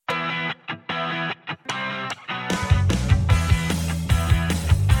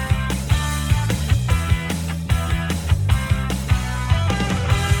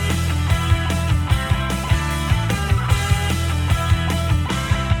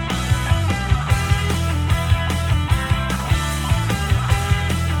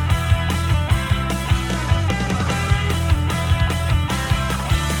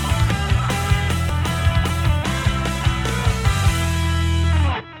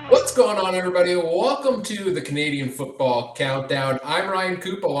What's going on, everybody? Welcome to the Canadian Football Countdown. I'm Ryan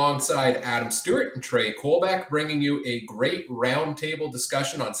Coop alongside Adam Stewart and Trey Colbeck, bringing you a great roundtable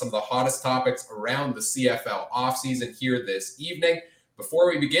discussion on some of the hottest topics around the CFL offseason here this evening. Before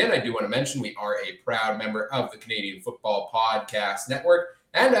we begin, I do want to mention we are a proud member of the Canadian Football Podcast Network.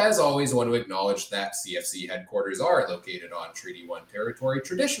 And as always, I want to acknowledge that CFC headquarters are located on Treaty 1 territory,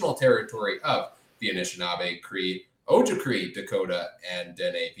 traditional territory of the Anishinaabe, Cree, Ojibwe, Dakota, and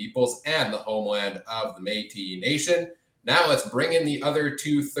Dene peoples, and the homeland of the Métis Nation. Now let's bring in the other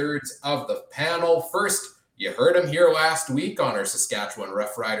two-thirds of the panel. First, you heard him here last week on our Saskatchewan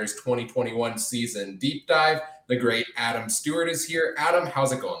Roughriders 2021 season deep dive. The great Adam Stewart is here. Adam,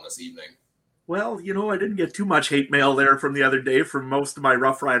 how's it going this evening? Well, I didn't get too much hate mail there from the other day from most of my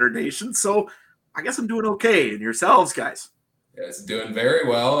Rough Rider Nation, so I guess I'm doing okay. And yourselves, guys? It's doing very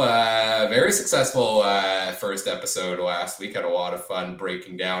well. Very successful first episode last week. Had a lot of fun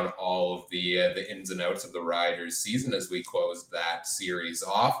breaking down all of the ins and outs of the Riders season as we closed that series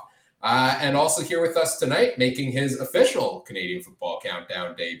off. And also here with us tonight, making his official Canadian Football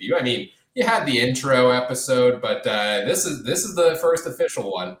Countdown debut. I mean, you had the intro episode, but this is the first official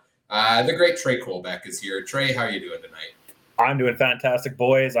one. The great Trey Colbeck is here. Trey, how are you doing tonight? I'm doing fantastic,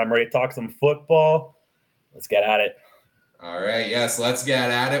 boys. I'm ready to talk some football. Let's get at it. All right, yes, let's get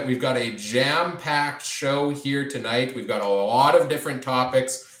at it. We've got a jam-packed show here tonight. We've got a lot of different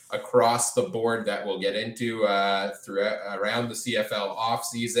topics across the board that we'll get into around the CFL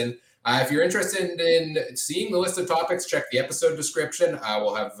offseason. If you're interested in seeing the list of topics, check the episode description.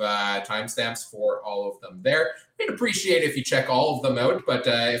 We'll have timestamps for all of them there. I'd appreciate it if you check all of them out, but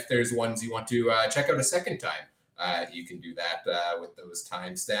if there's ones you want to check out a second time, you can do that with those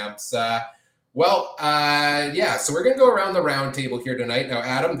timestamps. So we're going to go around the round table here tonight. Now,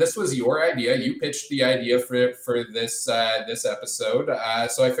 Adam, this was your idea. You pitched the idea for this episode.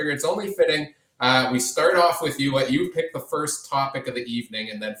 So I figured it's only fitting we start off with you, let you pick the first topic of the evening,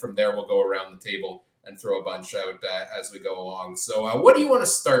 and then from there we'll go around the table and throw a bunch out as we go along. So what do you want to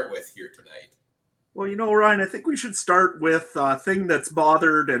start with here tonight? Well, Ryan, I think we should start with a thing that's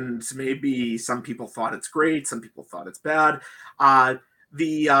bothered, and maybe some people thought it's great, some people thought it's bad.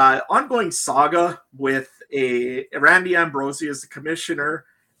 The ongoing saga with Randy Ambrosie as the commissioner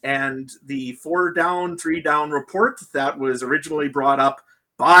and the 4-down, 3-down report that was originally brought up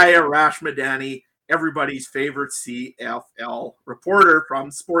by Arash Madani, everybody's favorite CFL reporter from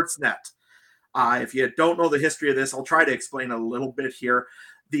Sportsnet. If you don't know the history of this, I'll try to explain a little bit here.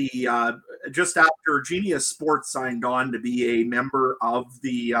 Just after Genius Sports signed on to be a member of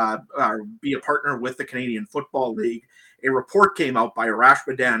be a partner with the Canadian Football League, a report came out by Arash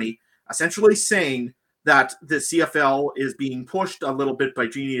Madani essentially saying that the CFL is being pushed a little bit by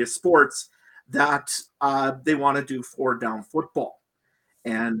Genius Sports, that they want to do 4-down football.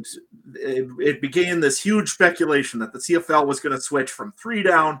 And it began this huge speculation that the CFL was going to switch from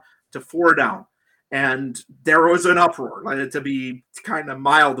 3-down to 4-down. And there was an uproar, to be kind of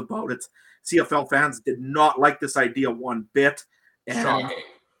mild about it. CFL fans did not like this idea one bit. Shocking.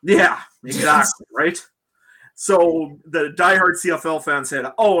 Yeah, exactly, right? So the diehard CFL fans said,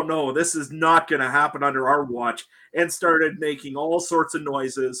 oh no, this is not going to happen under our watch, and started making all sorts of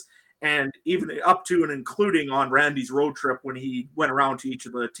noises, and even up to and including on Randy's road trip when he went around to each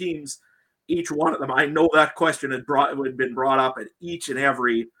of the teams, each one of them. I know that question had been brought up at each and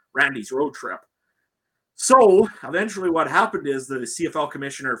every Randy's road trip. So eventually what happened is the CFL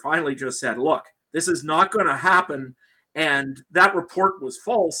commissioner finally just said, look, this is not going to happen, and that report was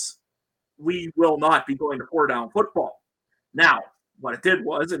false. We will not be going to 4-down football. Now, what it did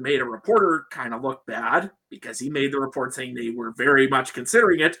was it made a reporter kind of look bad because he made the report saying they were very much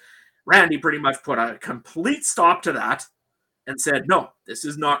considering it. Randy pretty much put a complete stop to that and said, no, this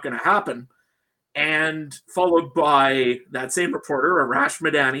is not going to happen. And followed by that same reporter, Arash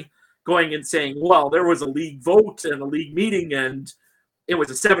Madani, going and saying, well, there was a league vote and a league meeting, and it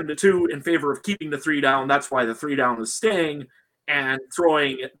was a 7-2 in favor of keeping the 3-down. That's why the 3-down is staying, and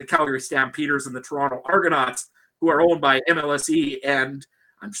throwing the Calgary Stampeders and the Toronto Argonauts, who are owned by MLSE, and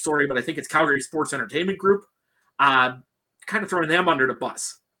I'm sorry, but I think it's Calgary Sports Entertainment Group, kind of throwing them under the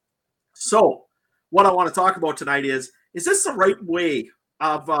bus. So what I want to talk about tonight is this the right way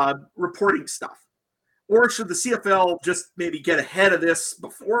of reporting stuff? Or should the CFL just maybe get ahead of this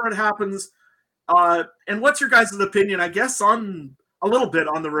before it happens? And what's your guys' opinion, I guess, on a little bit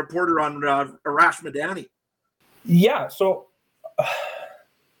on the reporter on Arash Madani? Yeah, so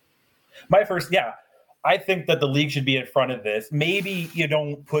I think that the league should be in front of this. Maybe you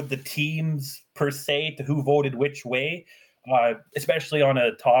don't put the teams per se to who voted which way, especially on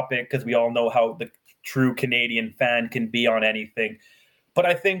a topic, because we all know how the true Canadian fan can be on anything. But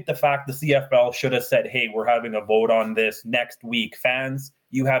I think the fact the CFL should have said, hey, we're having a vote on this next week. Fans,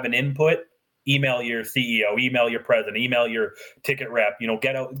 you have an input. Email your CEO, email your president, email your ticket rep,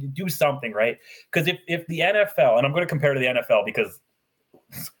 get out, do something, right? Because if the NFL, and I'm going to compare to the NFL because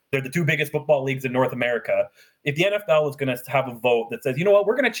they're the two biggest football leagues in North America. If the NFL is going to have a vote that says, you know what,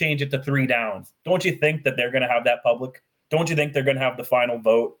 we're going to change it to 3 downs, don't you think that they're going to have that public? Don't you think they're going to have the final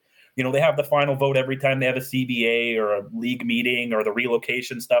vote? They have the final vote every time they have a CBA or a league meeting or the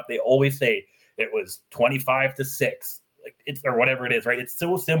relocation stuff. They always say it was 25-6. Or whatever it is, right? It's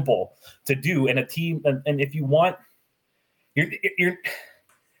so simple to do, and a team, and if you want, it's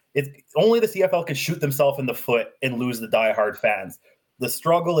only the CFL can shoot themselves in the foot and lose the diehard fans. The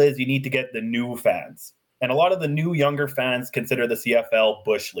struggle is you need to get the new fans, and a lot of the new younger fans consider the CFL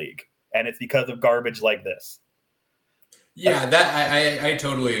Bush League, and it's because of garbage like this. Yeah, that I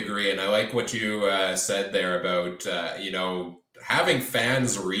totally agree, and I like what you said there about having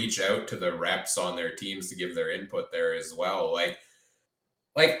fans reach out to the reps on their teams to give their input there as well. Like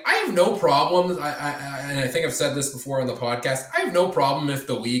I have no problem. And I think I've said this before on the podcast. I have no problem if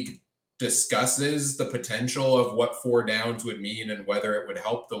the league discusses the potential of what 4 downs would mean and whether it would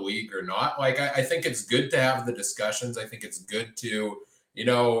help the league or not. I think it's good to have the discussions. I think it's good to,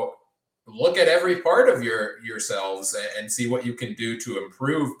 look at every part of yourselves and see what you can do to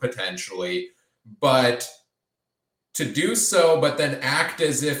improve potentially. But to do so, but then act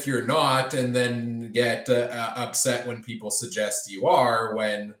as if you're not, and then get upset when people suggest you are,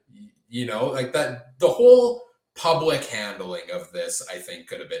 when, that the whole public handling of this, I think,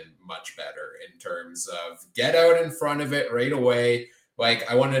 could have been much better in terms of get out in front of it right away.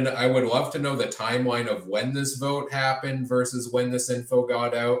 I would love to know the timeline of when this vote happened versus when this info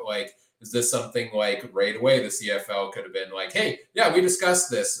got out. Is this something right away the CFL could have been like, hey, yeah, we discussed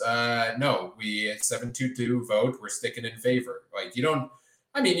this. No, we 7-2-2 vote. We're sticking in favor. You don't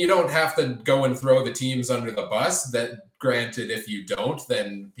have to go and throw the teams under the bus. That granted, if you don't,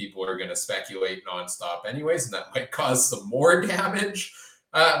 then people are going to speculate nonstop anyways, and that might cause some more damage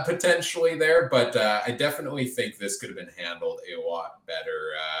potentially there. But I definitely think this could have been handled a lot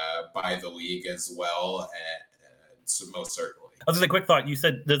better by the league as well. So most certainly. Just a quick thought. You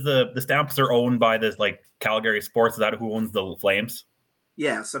said the Stamps are owned by this Calgary Sports. Is that who owns the Flames?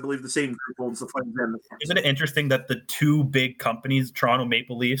 Yes, I believe the same group owns the Flames and the Stamps. Isn't it interesting that the two big companies, Toronto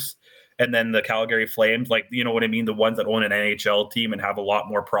Maple Leafs and then the Calgary Flames, you know what I mean? The ones that own an NHL team and have a lot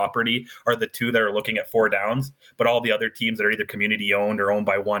more property are the two that are looking at 4 downs. But all the other teams that are either community owned or owned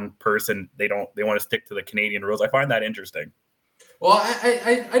by one person, they want to stick to the Canadian rules. I find that interesting. Well,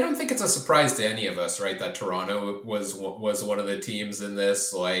 I don't think it's a surprise to any of us, right? That Toronto was one of the teams in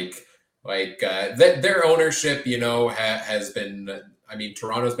this. Their ownership, has been.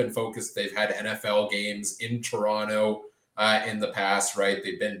 Toronto's been focused. They've had NFL games in Toronto in the past, right?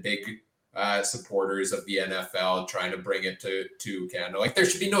 They've been big supporters of the NFL, trying to bring it to Canada. There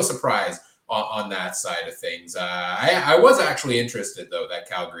should be no surprise on that side of things. I was actually interested though that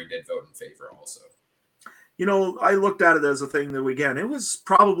Calgary did vote in favor also. I looked at it as a thing that, again, it was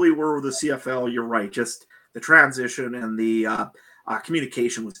probably where the CFL, you're right, just the transition and the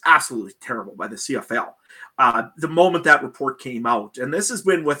communication was absolutely terrible by the CFL. The moment that report came out, and this has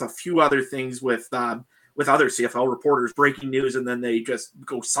been with a few other things with other CFL reporters breaking news, and then they just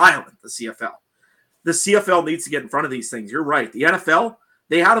go silent, the CFL. The CFL needs to get in front of these things. You're right. The NFL,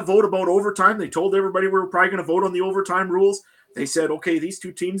 they had a vote about overtime. They told everybody we were probably going to vote on the overtime rules. They said, okay, these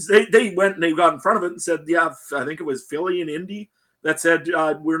two teams, they went and they got in front of it and said, yeah, I think it was Philly and Indy that said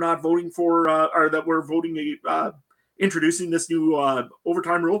we're not voting for, or that we're voting, introducing this new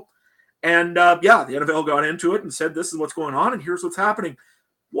overtime rule. And the NFL got into it and said, this is what's going on and here's what's happening.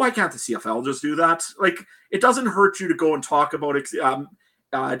 Why can't the CFL just do that? It doesn't hurt you to go and talk about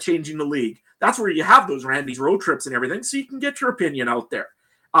changing the league. That's where you have those Randy's road trips and everything, so you can get your opinion out there.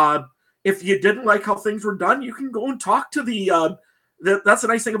 If you didn't like how things were done, you can go and talk to that's the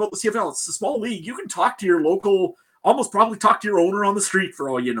nice thing about the CFL. It's a small league. You can talk to your local, almost probably talk to your owner on the street for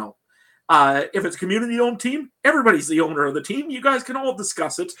all you know. If it's a community-owned team, everybody's the owner of the team. You guys can all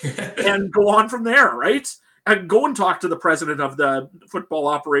discuss it and go on from there, right? And go and talk to the president of the football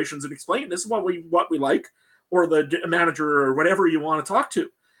operations and explain this is what we like, or the manager or whatever you want to talk to.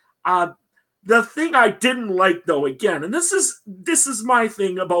 The thing I didn't like, though, again, and this is my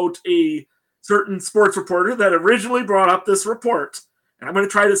thing about a certain sports reporter that originally brought up this report, and I'm going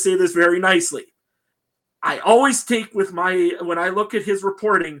to try to say this very nicely. I always take when I look at his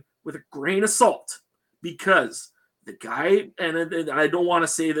reporting with a grain of salt, because the guy, and I don't want to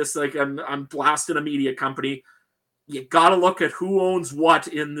say this like I'm blasting a media company, you got to look at who owns what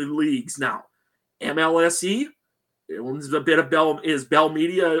in the leagues now. MLSE owns a bit of Bell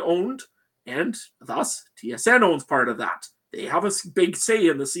Media owned, and thus TSN owns part of that. They have a big say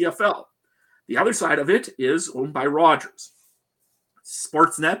in the CFL. The other side of it is owned by Rogers.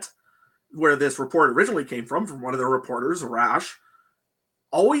 Sportsnet, where this report originally came from one of their reporters, Rash,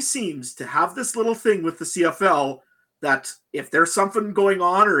 always seems to have this little thing with the CFL that if there's something going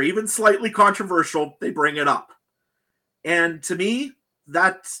on or even slightly controversial, they bring it up. And to me,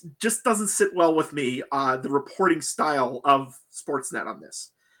 that just doesn't sit well with me, the reporting style of Sportsnet on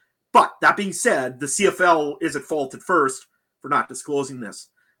this. But that being said, the CFL is at fault at first for not disclosing this.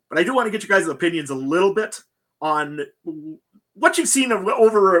 But I do want to get you guys' opinions a little bit on what you've seen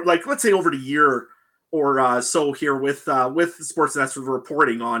over, like, let's say over a year or so here with Sportsnet's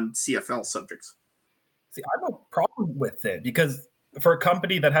reporting on CFL subjects. See, I have a problem with it because for a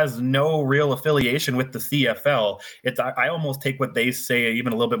company that has no real affiliation with the CFL, I almost take what they say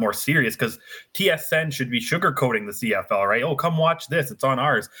even a little bit more serious, because TSN should be sugarcoating the CFL, right? Oh, come watch this, it's on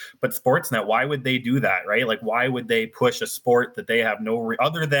ours. But Sportsnet, why would they do that, right? Like, why would they push a sport that they have no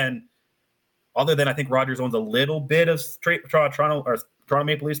other than I think Rogers owns a little bit of Toronto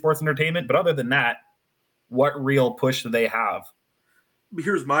Maple Leaf Sports Entertainment, but other than that, what real push do they have?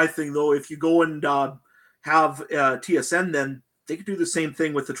 Here's my thing, though. If you go and have TSN, then they could do the same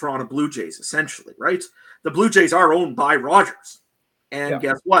thing with the Toronto Blue Jays, essentially, right? The Blue Jays are owned by Rogers. And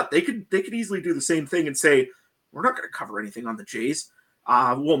guess what? They could easily do the same thing and say, we're not going to cover anything on the Jays.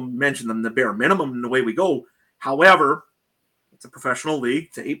 We'll mention them the bare minimum and away we go. However, it's a professional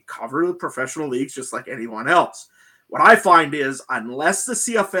league. They cover the professional leagues just like anyone else. What I find is, unless the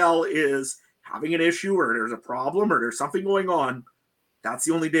CFL is having an issue or there's a problem or there's something going on, that's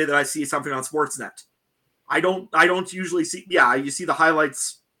the only day that I see something on Sportsnet. I don't usually see, you see the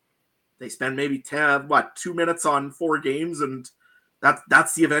highlights. They spend maybe 2 minutes on 4 games, and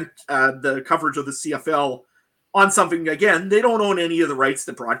that's the event, the coverage of the CFL on something. Again, they don't own any of the rights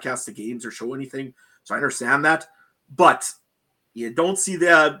to broadcast the games or show anything, so I understand that. But you don't see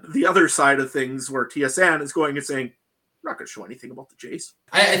the other side of things where TSN is going and saying, we're not going to show anything about the Jays.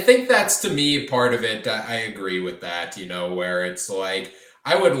 I think that's, to me, part of it. I agree with that, where it's like,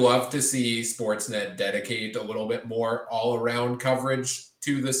 I would love to see Sportsnet dedicate a little bit more all-around coverage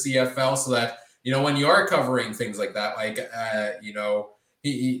to the CFL so that, when you are covering things like that, like,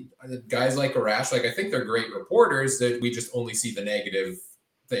 guys like Arash, like, I think they're great reporters, that we just only see the negative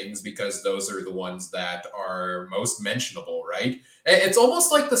things because those are the ones that are most mentionable, right? It's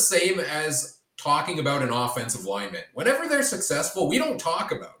almost like the same as talking about an offensive lineman. Whenever they're successful, we don't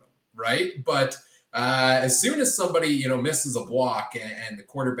talk about them, right? But as soon as somebody, misses a block and the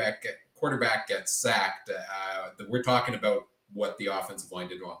quarterback gets sacked, we're talking about what the offensive line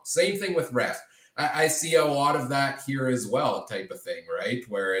did wrong. Same thing with ref. I see a lot of that here as well, type of thing, right?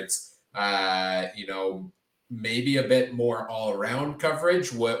 Where it's, maybe a bit more all-around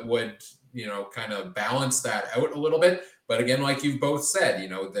coverage would kind of balance that out a little bit. But again, like you've both said,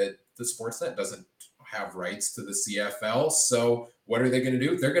 that the Sportsnet doesn't have rights to the CFL. So what are they going to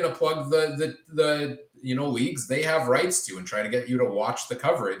do? They're going to plug the leagues they have rights to and try to get you to watch the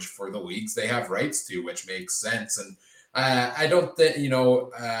coverage for the leagues they have rights to, which makes sense. And I don't think,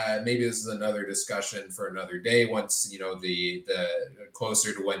 maybe this is another discussion for another day once, the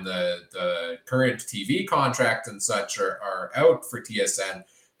closer to when the current TV contract and such are out for TSN.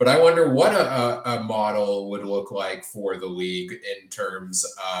 But I wonder what a model would look like for the league in terms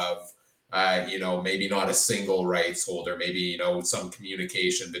of, maybe not a single rights holder, maybe, some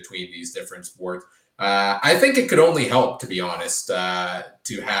communication between these different sports. I think it could only help, to be honest,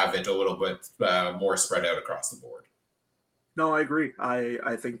 to have it a little bit more spread out across the board. No, I agree.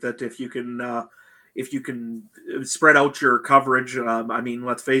 I think that if you can spread out your coverage,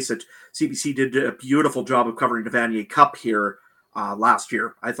 let's face it, CBC did a beautiful job of covering the Vanier Cup here last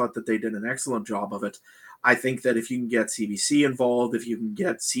year. I thought that they did an excellent job of it. I think that if you can get CBC involved, if you can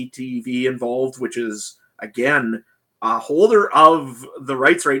get CTV involved, which is, again, a holder of the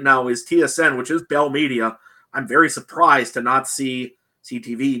rights right now is TSN, which is Bell Media. I'm very surprised to not see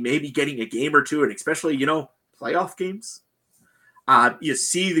CTV maybe getting a game or two, and especially, playoff games. You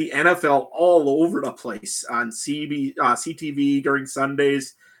see the NFL all over the place on CTV during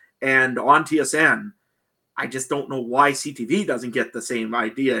Sundays and on TSN. I just don't know why CTV doesn't get the same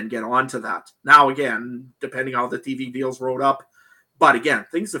idea and get onto that. Now, again, depending on how the TV deals rolled up. But again,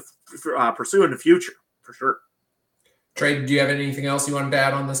 things to pursue in the future, for sure. Trey, do you have anything else you wanted to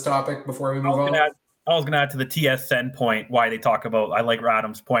add on this topic before we move on? I was going to add to the TSN point why they talk about, I like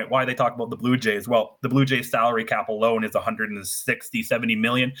Adam's point, why they talk about the Blue Jays. Well, the Blue Jays salary cap alone is 160, 70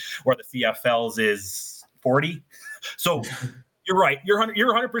 million, where the CFL's is 40. So You're right. You're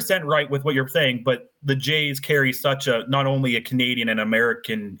 100% right with what you're saying, but the Jays carry such a not only a Canadian and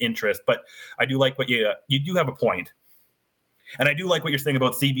American interest, but I do like what you do have a point. And I do like what you're saying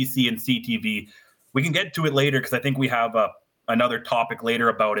about CBC and CTV. We can get to it later because I think we have another topic later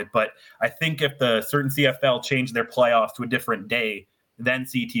about it, but I think if the certain CFL change their playoffs to a different day, then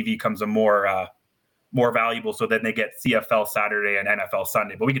CTV comes a more valuable, so then they get CFL Saturday and NFL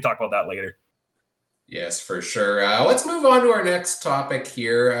Sunday, but we can talk about that later. Yes, for sure. Let's move on to our next topic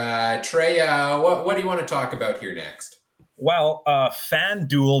here. Trey, what do you want to talk about here next? Well,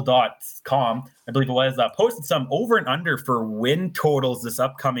 FanDuel.com, I believe it was, posted some over and under for win totals this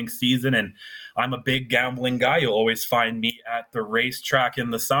upcoming season, and I'm a big gambling guy. You'll always find me at the racetrack in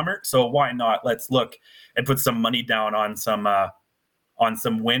the summer, so why not? Let's look and put some money down on some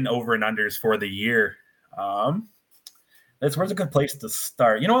win over and unders for the year. Where's a good place to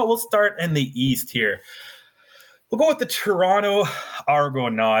start? You know what? We'll start in the East here. We'll go with the Toronto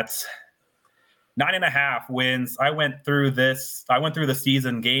Argonauts. 9.5 wins. I went through the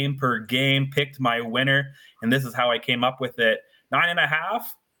season game per game, picked my winner, and this is how I came up with it. 9.5.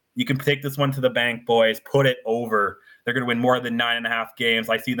 You can take this one to the bank, boys. Put it over. They're going to win more than 9.5 games.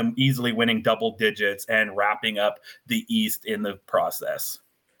 I see them easily winning double digits and wrapping up the East in the process.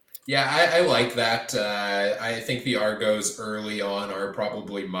 Yeah, I like that. I think the Argos early on are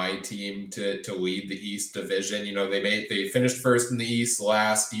probably my team to lead the East Division. You know, they finished first in the East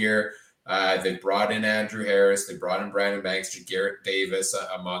last year. They brought in Andrew Harris. They brought in Brandon Banks, Garrett Davis,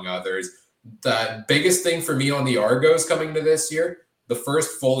 among others. The biggest thing for me on the Argos coming to this year, the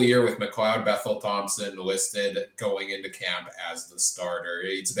first full year with McLeod Bethel Thompson listed going into camp as the starter.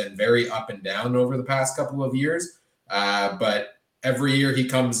 It's been very up and down over the past couple of years, but every year he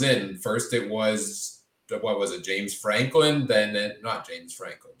comes in. First it was, what was it, James Franklin? Not James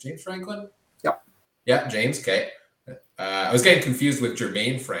Franklin. James Franklin? Yep. Yeah, James, okay. I was getting confused with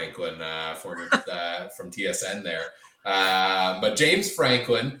Jermaine Franklin from TSN there. But James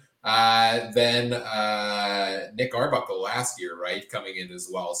Franklin, then Nick Arbuckle last year, right, coming in as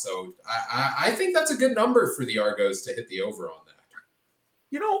well. So I think that's a good number for the Argos to hit the over on that.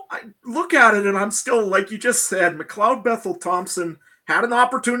 You know, I look at it and I'm still, like you just said, McLeod Bethel Thompson had an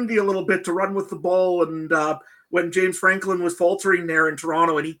opportunity a little bit to run with the ball, and when James Franklin was faltering there in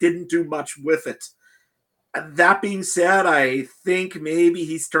Toronto, and he didn't do much with it. That being said, I think maybe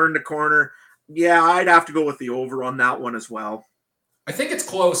he's turned a corner. Yeah, I'd have to go with the over on that one as well. I think it's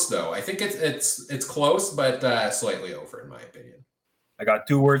close, though. I think it's close, but slightly over, in my opinion. I got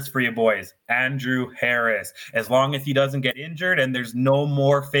 2 words for you, boys. Andrew Harris. As long as he doesn't get injured and there's no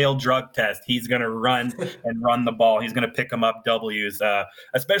more failed drug test, he's going to run and run the ball. He's going to pick them up W's.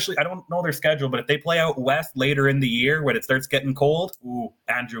 Especially, I don't know their schedule, but if they play out west later in the year when it starts getting cold,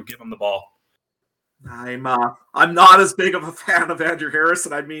 Andrew, give him the ball. I'm not as big of a fan of Andrew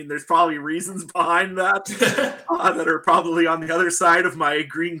Harrison. I mean, there's probably reasons behind that that are probably on the other side of my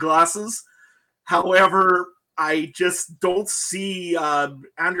green glasses. However, I just don't see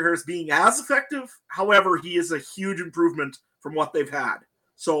Andrew Harris being as effective. However, he is a huge improvement from what they've had.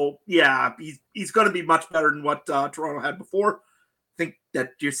 So, yeah, he's going to be much better than what Toronto had before. I think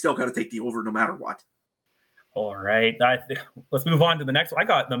that you're still got to take the over no matter what. All right. Let's move on to the next one. I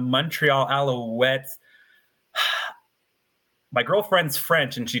got the Montreal Alouettes. My girlfriend's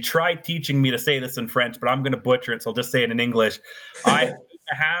French, and she tried teaching me to say this in French, but I'm going to butcher it, so I'll just say it in English.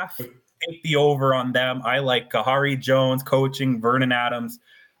 8.5. Take the over on them. I like Kahari Jones coaching, Vernon Adams.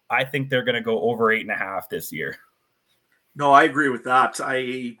 I think they're going to go over 8.5 this year. No, I agree with that.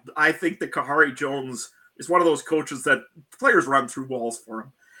 I think that Kahari Jones is one of those coaches that players run through walls for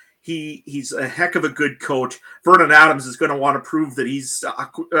him. He's a heck of a good coach. Vernon Adams is going to want to prove that he's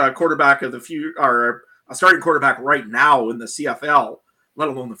a quarterback of the future, or a starting quarterback right now in the CFL, let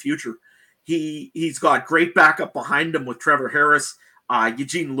alone the future. He's got great backup behind him with Trevor Harris.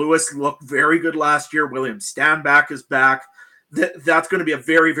 Eugene Lewis looked very good last year. William Stanback is back. That's going to be a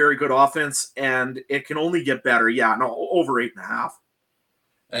very, very good offense, and it can only get better. Yeah, no, over 8.5.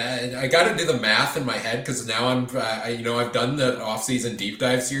 I got to do the math in my head because now I've done the offseason deep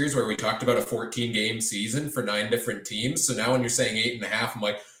dive series where we talked about a 14-game season for 9 different teams. So now when you're saying 8.5, I'm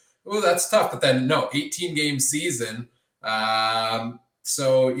like, oh, that's tough. But then no, 18-game season.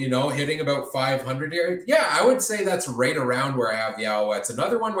 So, hitting about 500 here. Yeah, I would say that's right around where I have the Alouettes.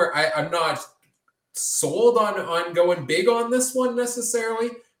 Another one where I'm not sold on going big on this one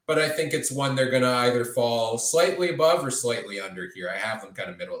necessarily, but I think it's one they're going to either fall slightly above or slightly under here. I have them kind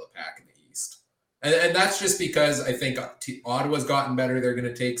of middle of the pack in the East. And that's just because I think Ottawa's gotten better. They're going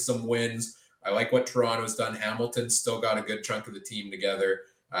to take some wins. I like what Toronto's done. Hamilton's still got a good chunk of the team together.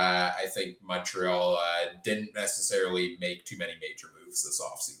 I think Montreal didn't necessarily make too many major moves this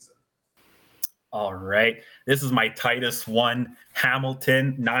offseason. All right. This is my tightest one.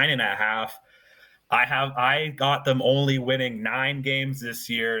 Hamilton, 9.5. I got them only winning 9 games this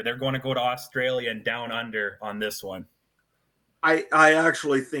year. They're going to go to Australia and down under on this one. I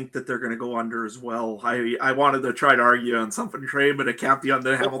actually think that they're going to go under as well. I wanted to try to argue on something, Trey, but it can't be on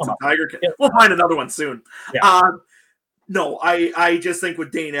the Hamilton Tiger. We'll find another one soon. Yeah. No, I just think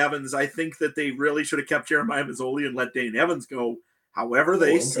with Dane Evans, I think that they really should have kept Jeremiah Mazzoli and let Dane Evans go. However,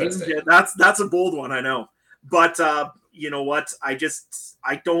 that's a bold one, I know. But you know what? I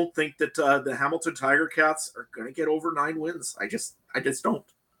don't think that the Hamilton Tiger Cats are going to get over 9 wins. I just don't.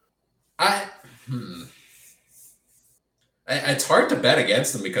 It's hard to bet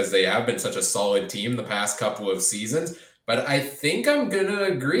against them because they have been such a solid team the past couple of seasons. But I think I'm going to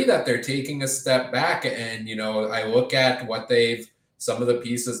agree that they're taking a step back. And, I look at some of the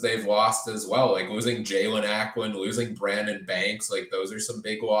pieces they've lost as well, like losing Jalen Acklin, losing Brandon Banks. Like those are some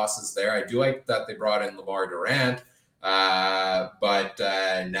big losses there. I do like that they brought in Lamar Durant. But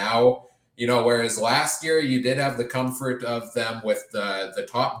now, whereas last year you did have the comfort of them with the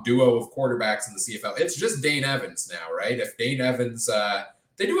top duo of quarterbacks in the CFL. It's just Dane Evans now, right? If Dane Evans,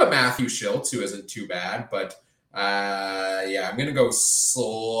 they do have Matthew Schultz, who isn't too bad, but I'm going to go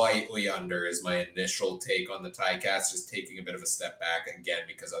slightly under is my initial take on the Ticats, just taking a bit of a step back again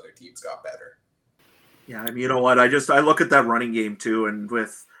because other teams got better. Yeah, I mean, you know what? I look at that running game too, and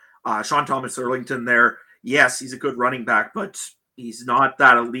with Sean Thomas Erlington there, yes, he's a good running back, but he's not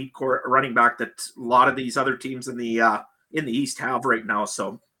that elite running back that a lot of these other teams in the East have right now.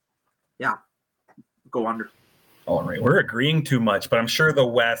 So, yeah, go under. All right, we're agreeing too much, but I'm sure the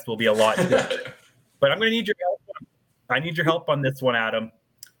West will be a lot different. But I'm going to need your help. I need your help on this one, Adam.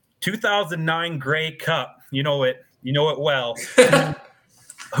 2009 Grey Cup. You know it well.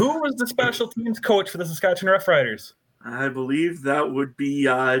 Who was the special teams coach for the Saskatchewan Roughriders? I believe that would be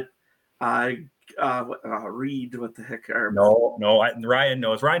Reed. What the heck? No. Ryan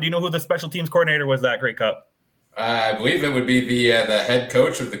knows. Ryan, do you know who the special teams coordinator was that Grey Cup? I believe it would be the head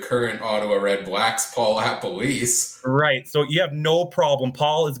coach of the current Ottawa Red Blacks, Paul Appelese. Right. So you have no problem.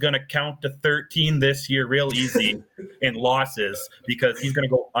 Paul is going to count to 13 this year real easy in losses because he's going to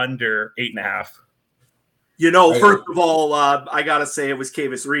go under 8.5. First of all, I got to say it was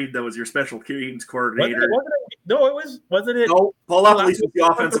Kavis Reed that was your special teams coordinator. Wasn't it? No, Paul Appelese was the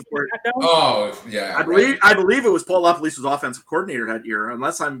offensive coordinator. Oh, yeah. I believe it was Paul Appelese was offensive coordinator that year,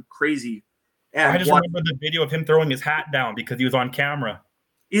 unless I'm crazy. And I just remember the video of him throwing his hat down because he was on camera.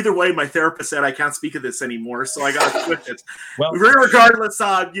 Either way, my therapist said I can't speak of this anymore, so I got to switch it. Well, regardless,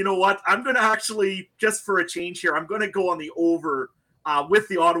 you know what? I'm going to actually, just for a change here, I'm going to go on the over with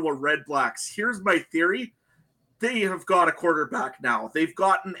the Ottawa Red Blacks. Here's my theory. They have got a quarterback now. They've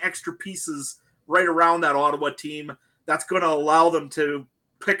gotten extra pieces right around that Ottawa team that's going to allow them to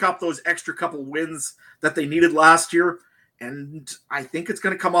pick up those extra couple wins that they needed last year. And I think it's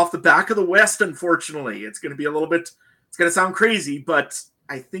going to come off the back of the West, unfortunately. It's going to be it's going to sound crazy, but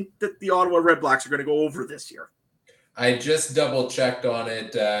I think that the Ottawa Red Blacks are going to go over this year. I just double-checked on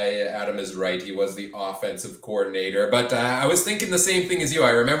it. Adam is right. He was the offensive coordinator. But I was thinking the same thing as you.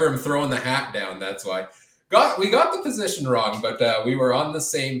 I remember him throwing the hat down. That's why. We got the position wrong, but we were on the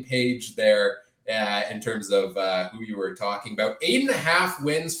same page there in terms of who you were talking about. 8.5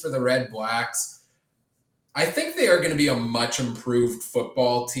 wins for the Red Blacks. I think they are going to be a much improved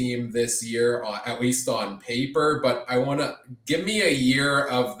football team this year, at least on paper, but I want to give me a year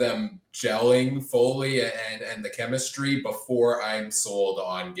of them gelling fully and the chemistry before I'm sold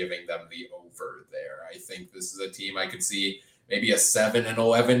on giving them the over there. I think this is a team I could see maybe a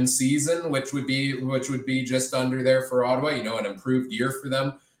 7-11 season, which would be just under there for Ottawa, an improved year for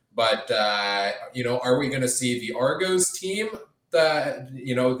them. But, are we going to see the Argos team?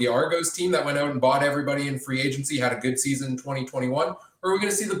 The Argos team that went out and bought everybody in free agency, had a good season in 2021, or are we going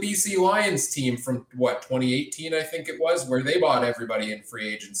to see the BC Lions team from 2018, I think it was, where they bought everybody in free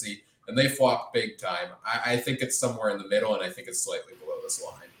agency and they flopped big time? I think it's somewhere in the middle, and I think it's slightly below this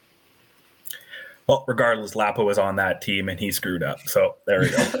line. Well, regardless, Lapo was on that team and he screwed up. So there we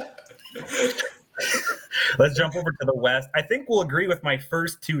go. Let's jump over to the West. I think we'll agree with my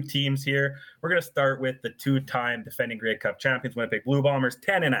first 2 teams here. We're going to start with the 2-time defending Grey Cup champions, Winnipeg Blue Bombers,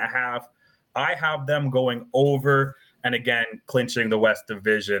 10.5. I have them going over and again clinching the West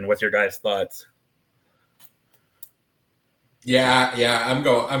Division. What's your guys' thoughts? Yeah, I'm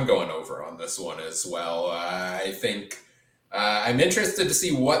going over on this one as well. I think I'm interested to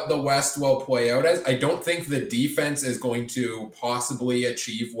see what the West will play out as. I don't think the defense is going to possibly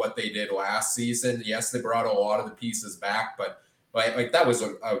achieve what they did last season. Yes, they brought a lot of the pieces back, but Like that was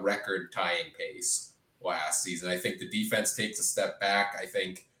a record tying pace last season. I think the defense takes a step back. I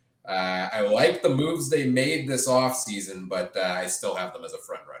think I like the moves they made this offseason, but I still have them as a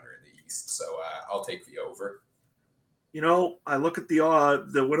front runner in the East. So I'll take the over. I look at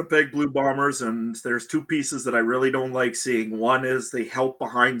the Winnipeg Blue Bombers, and there's two pieces that I really don't like seeing. One is the help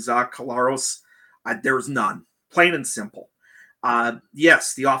behind Zach Collaros. There's none, plain and simple.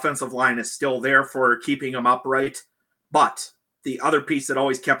 Yes, the offensive line is still there for keeping them upright, but the other piece that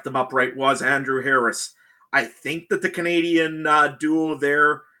always kept them upright was Andrew Harris. I think that the Canadian duo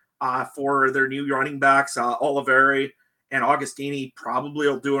there for their new running backs, Oliveri and Augustini, probably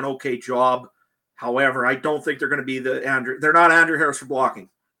will do an okay job. However, I don't think they're going to be they're not Andrew Harris for blocking.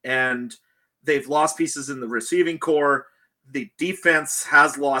 And they've lost pieces in the receiving core. The defense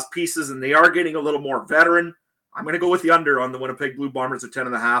has lost pieces, and they are getting a little more veteran. I'm going to go with the under on the Winnipeg Blue Bombers at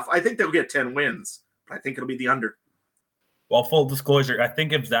 10.5. I think they'll get 10 wins, but I think it'll be the under. Well, full disclosure, I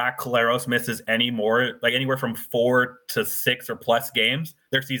think if Zach Collaros misses any more, like anywhere from 4 to 6 or plus games,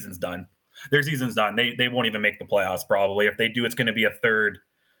 their season's done. They won't even make the playoffs probably. If they do, it's going to be a third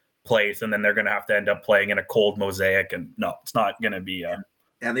place, and then they're going to have to end up playing in a cold mosaic. And no, it's not going to be.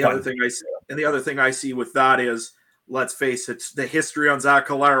 And the other thing I see with that is, let's face it, the history on Zach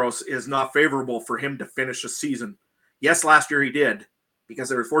Collaros is not favorable for him to finish a season. Yes, last year he did, because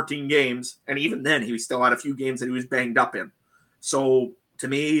there were 14 games, and even then he still had a few games that he was banged up in. So to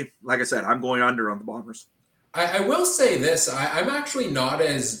me, like I said, I'm going under on the Bombers. I will say this. I'm actually not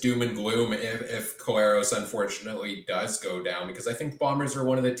as doom and gloom if Collaros unfortunately does go down, because I think Bombers are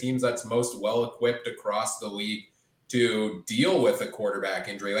one of the teams that's most well-equipped across the league to deal with a quarterback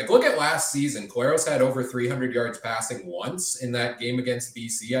injury. Like, look at last season. Collaros had over 300 yards passing once in that game against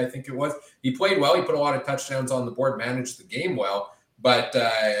BC, I think it was. He played well. He put a lot of touchdowns on the board, managed the game well. But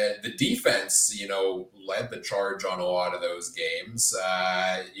the defense, led the charge on a lot of those games.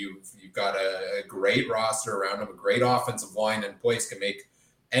 You've got a great roster around them, a great offensive line in place, can make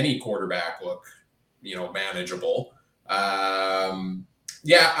any quarterback look, manageable. I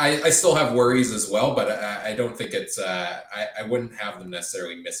still have worries as well, but I don't think it's. I wouldn't have them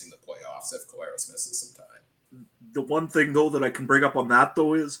necessarily missing the playoffs if Collaros misses some time. The one thing though that I can bring up on that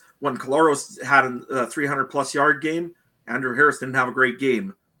though is when Collaros had a 300+ yard game, Andrew Harris didn't have a great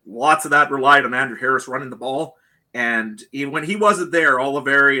game. Lots of that relied on Andrew Harris running the ball. And when he wasn't there,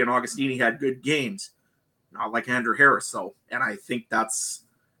 Oliveri and Augustini had good games. Not like Andrew Harris, though. And I think that's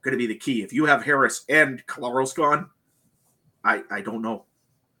going to be the key. If you have Harris and Collaros gone, I don't know.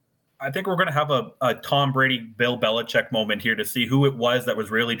 I think we're going to have a Tom Brady, Bill Belichick moment here to see who it was that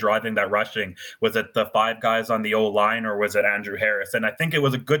was really driving that rushing. Was it the 5 guys on the O-line, or was it Andrew Harris? And I think it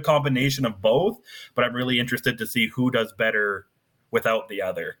was a good combination of both, but I'm really interested to see who does better without the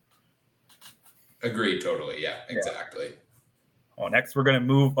other. Agreed, totally. Yeah, exactly. Oh, next we're going to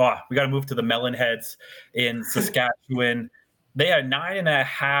move. We got to move to the Melonheads in Saskatchewan. They had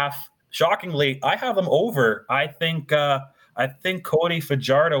 9.5. Shockingly, I have them over. I think Cody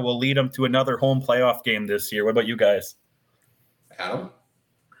Fajardo will lead them to another home playoff game this year. What about you guys? Adam?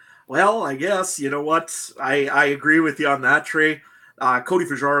 Well, I guess, you know what? I agree with you on that, Trey. Cody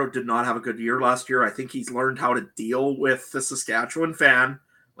Fajardo did not have a good year last year. I think he's learned how to deal with the Saskatchewan fan.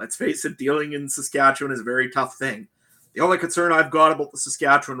 Let's face it, dealing in Saskatchewan is a very tough thing. The only concern I've got about the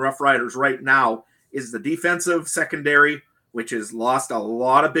Saskatchewan Roughriders right now is the defensive secondary, which has lost a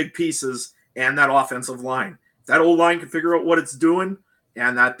lot of big pieces, and that offensive line. If that old line can figure out what it's doing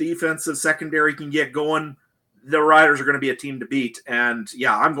and that defensive secondary can get going, the Riders are going to be a team to beat. And,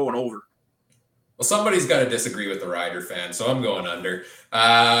 yeah, I'm going over. Well, somebody's got to disagree with the Rider fan, so I'm going under.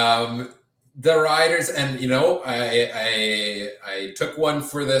 The Riders, and, I took one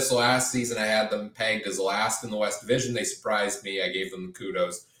for this last season. I had them pegged as last in the West Division. They surprised me. I gave them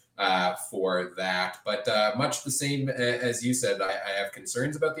kudos for that. But much the same as you said, I have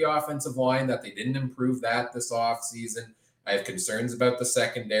concerns about the offensive line, that they didn't improve that this offseason. I have concerns about the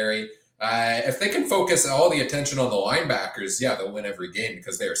secondary. If they can focus all the attention on the linebackers, yeah, they'll win every game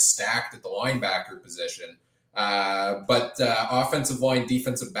because they're stacked at the linebacker position. But offensive line,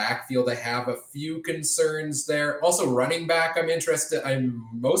 defensive backfield, I have a few concerns there. Also, running back, I'm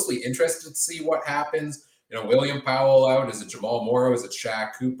mostly interested to see what happens. William Powell out. Is it Jamal Morrow? Is it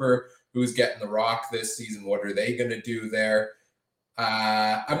Shaq Cooper? Who's getting the rock this season? What are they going to do there?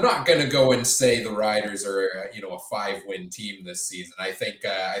 I'm not going to go and say the Riders are, a 5-win team this season. I think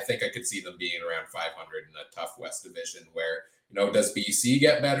I could see them being around 500 in a tough West Division where, does BC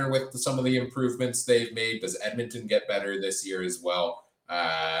get better with some of the improvements they've made? Does Edmonton get better this year as well?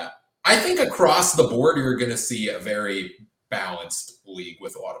 I think across the board, you're going to see a very balanced league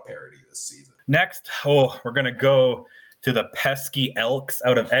with a lot of parity this season. Next, we're going to go to the pesky Elks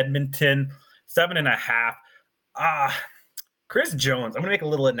out of Edmonton. 7.5. Chris Jones, I'm going to make a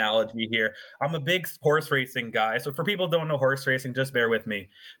little analogy here. I'm a big horse racing guy. So for people who don't know horse racing, just bear with me.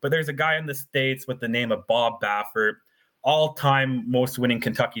 But there's a guy in the States with the name of Bob Baffert, all-time most winning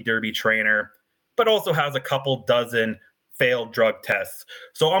Kentucky Derby trainer, but also has a couple dozen failed drug tests.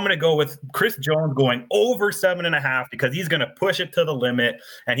 So I'm going to go with Chris Jones going over 7.5 because he's going to push it to the limit,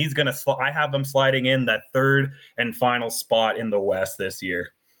 and he's going to. I have him sliding in that third and final spot in the West this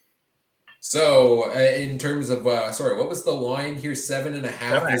year. So, in terms of, what was the line here?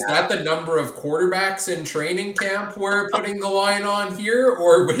 7.5. Is that the number of quarterbacks in training camp we're putting the line on here,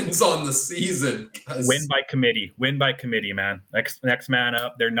 or wins on the season? Win by committee, man. Next man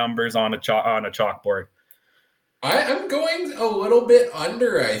up. Their numbers on a chalkboard. I'm going a little bit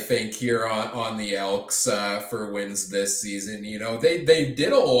under, I think, here on the Elks for wins this season. You know, they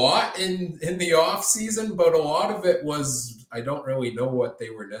did a lot in the off season, but a lot of it was, I don't really know what they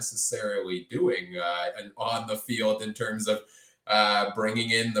were necessarily doing on the field in terms of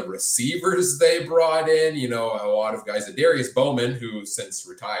bringing in the receivers they brought in. You know, a lot of guys, Darius Bowman, who since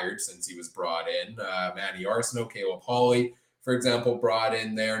retired, since he was brought in, Manny Arsenault, Caleb Hawley, for example, brought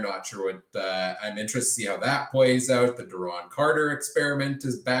in there. Not sure what I'm interested to see how that plays out. The Deron Carter experiment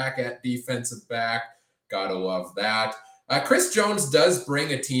is back at defensive back. Gotta love that. Chris Jones does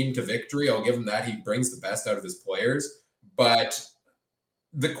bring a team to victory. I'll give him that. He brings the best out of his players. But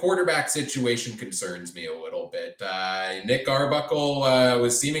the quarterback situation concerns me a little bit. Nick Arbuckle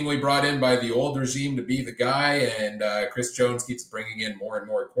was seemingly brought in by the old regime to be the guy, and Chris Jones keeps bringing in more and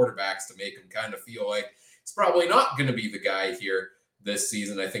more quarterbacks to make him kind of feel like he's probably not going to be the guy here this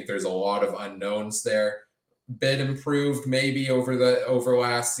season. I think there's a lot of unknowns there. Bit improved maybe over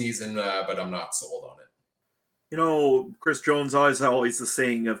last season, but I'm not sold on it. You know, Chris Jones always the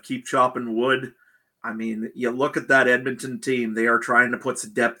saying of keep chopping wood. I mean, you look at that Edmonton team, they are trying to put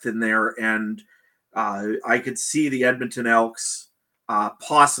some depth in there, and I could see the Edmonton Elks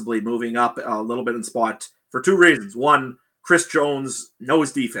possibly moving up a little bit in spot for two reasons. One, Chris Jones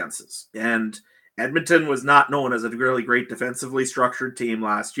knows defenses, and Edmonton was not known as a really great defensively structured team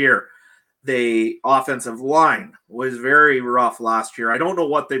last year. The offensive line was very rough last year. I don't know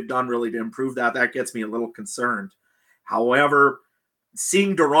what they've done really to improve that. That gets me a little concerned. However,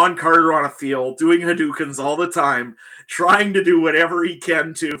 seeing Deron Carter on a field, doing Hadoukens all the time, trying to do whatever he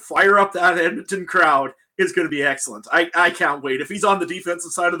can to fire up that Edmonton crowd is going to be excellent. I can't wait. If he's on the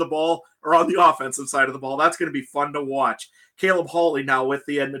defensive side of the ball or on the offensive side of the ball, that's going to be fun to watch. Caleb Hawley now with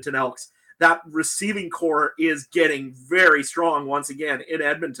the Edmonton Elks. That receiving core is getting very strong once again in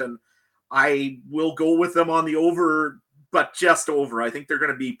Edmonton. I will go with them on the over, but just over. I think they're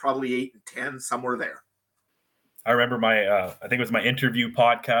going to be probably 8 and 10, somewhere there. I remember my, I think it was my interview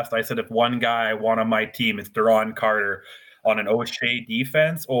podcast. I said, if one guy I want on my team, it's Deron Carter on an O'Shea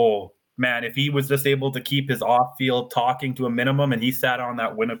defense. Oh, man, if he was just able to keep his off-field talking to a minimum and he sat on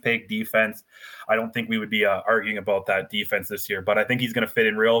that Winnipeg defense, I don't think we would be arguing about that defense this year. But I think he's going to fit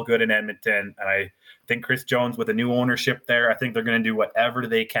in real good in Edmonton. And I think Chris Jones, with the new ownership there, I think they're going to do whatever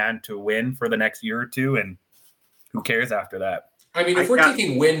they can to win for the next year or two. And who cares after that? I mean, if we're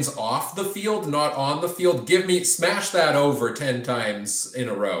taking wins off the field, not on the field, smash that over 10 times in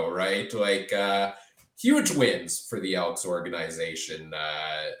a row, right? Like, huge wins for the Elks organization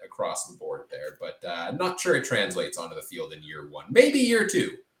across the board there, but I'm not sure it translates onto the field in year one. Maybe year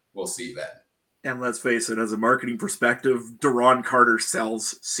two. We'll see then. And let's face it, as a marketing perspective, Deron Carter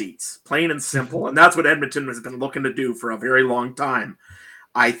sells seats. Plain and simple. And that's what Edmonton has been looking to do for a very long time.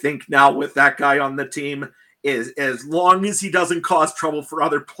 I think now with that guy on the team, is as long as he doesn't cause trouble for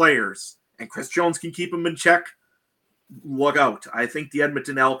other players and Chris Jones can keep him in check, look out. I think the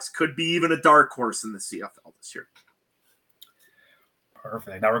Edmonton Elks could be even a dark horse in the CFL this year.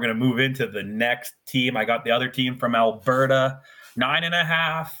 Perfect. Now we're going to move into the next team. I got the other team from Alberta,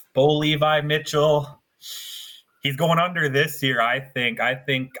 9.5, Bo Levi Mitchell. He's going under this year, I think.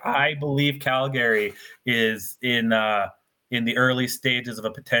 I believe Calgary is in the early stages of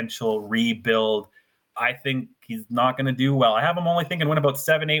a potential rebuild. I think he's not going to do well. I have him only thinking win about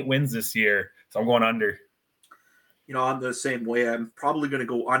 7-8 wins this year. So I'm going under. You know, I'm the same way. I'm probably going to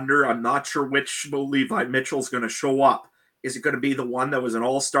go under. I'm not sure which Bo Levi Mitchell's going to show up. Is it going to be the one that was an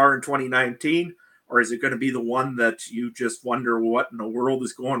all-star in 2019? Or is it going to be the one that you just wonder what in the world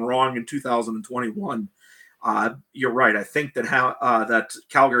is going wrong in 2021? You're right. I think that that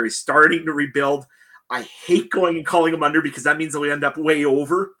Calgary is starting to rebuild. I hate going and calling them under because that means they'll end up way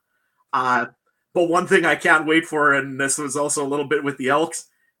over. But one thing I can't wait for, and this was also a little bit with the Elks,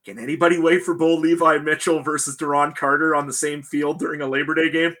 can anybody wait for Bo Levi Mitchell versus Deron Carter on the same field during a Labor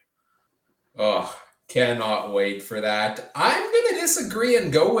Day game? Oh, Cannot wait for that. I'm going to disagree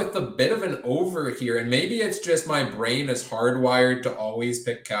and go with a bit of an over here. And maybe it's just my brain is hardwired to always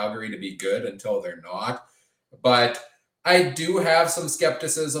pick Calgary to be good until they're not. But I do have some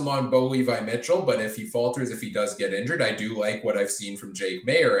skepticism on Bo Levi Mitchell. But if he falters, if he does get injured, I do like what I've seen from Jake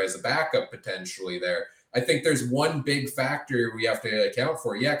Mayer as a backup potentially there. I think there's one big factor we have to account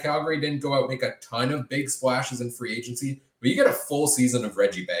for. Yeah, Calgary didn't go out and make a ton of big splashes in free agency. But you get a full season of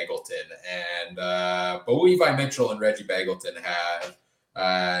Reggie Begelton, and Bo Levi Mitchell and Reggie Begelton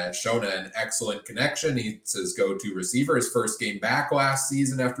have shown an excellent connection. He's his go-to receiver. His first game back last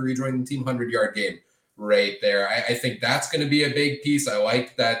season after rejoining the team, 100-yard game right there. I think that's going to be a big piece. I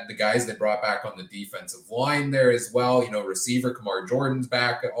like that the guys they brought back on the defensive line there as well. Receiver Kamar Jordan's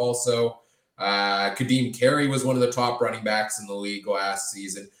back also. Kadeem Carey was one of the top running backs in the league last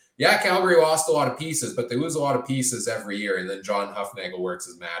season. Yeah, Calgary lost a lot of pieces, but they lose a lot of pieces every year. And then John Huffnagel works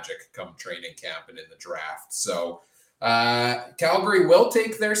his magic come training camp and in the draft. So Calgary will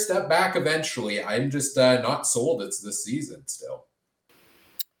take their step back eventually. I'm just not sold it's this season still.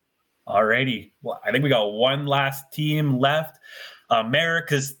 All righty. Well, I think we got one last team left.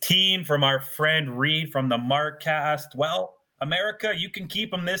 America's team from our friend Reed from the Markcast. Well, America, you can keep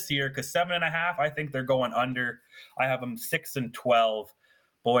them this year because 7.5, I think they're going under. I have them 6-12.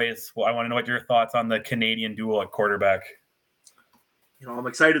 Boys, well, I want to know what your thoughts on the Canadian duel at quarterback. I'm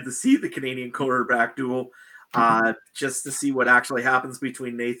excited to see the Canadian quarterback duel, just to see what actually happens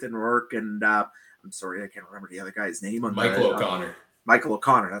between Nathan Rourke and I'm sorry, I can't remember the other guy's name. Michael O'Connor. Michael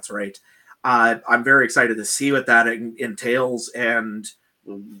O'Connor, that's right. I'm very excited to see what that entails, and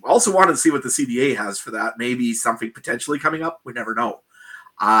also wanted to see what the CBA has for that. Maybe something potentially coming up. We never know.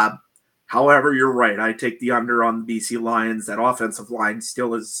 However, you're right. I take the under on the BC Lions. That offensive line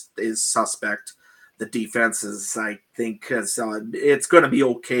still is suspect. The defense is, I think, it's going to be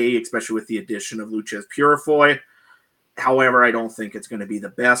okay, especially with the addition of Lucas Purifoy. However, I don't think it's going to be the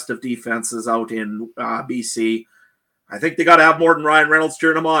best of defenses out in BC. I think they got to have more than Ryan Reynolds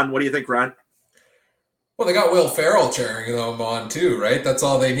cheering them on. What do you think, Ryan? Well, they got Will Ferrell cheering them on too, right? That's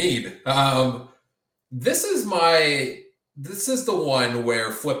all they need. This is the one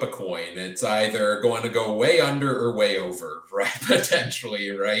where flip a coin. It's either going to go way under or way over, right?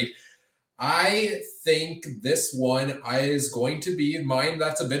 Potentially, right? I think this one is going to be mine.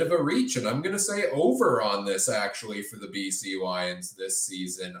 That's a bit of a reach, and I'm going to say over on this actually for the BC Lions this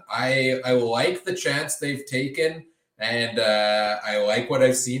season. I like the chance they've taken, and I like what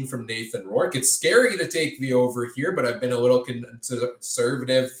I've seen from Nathan Rourke. It's scary to take the over here, but I've been a little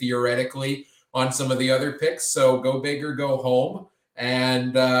conservative theoretically on some of the other picks. So go big or go home.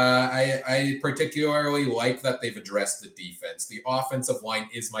 And I particularly like that they've addressed the defense. The offensive line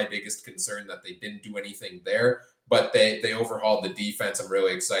is my biggest concern, that they didn't do anything there, but they overhauled the defense. I'm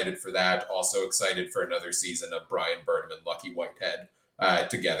really excited for that. Also excited for another season of Brian Burnham and Lucky Whitehead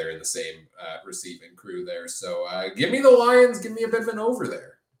together in the same receiving crew there. So give me the Lions. Give me a bit of an over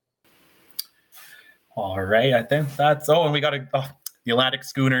there. All right. I think that's and we got the Atlantic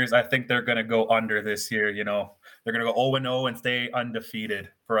Schooners. I think they're going to go under this year. They're going to go 0-0 and stay undefeated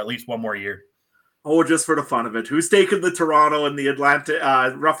for at least one more year. Oh, just for the fun of it. Who's taking the Toronto and the Atlantic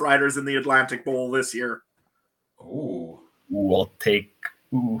Rough Riders in the Atlantic Bowl this year? We'll take.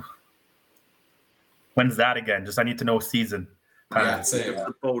 When's that again? Just I need to know season. Yeah, same.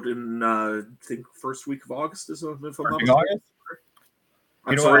 About in I think first week of August is if I'm not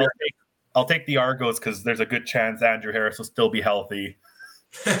August. I'll take the Argos because there's a good chance Andrew Harris will still be healthy,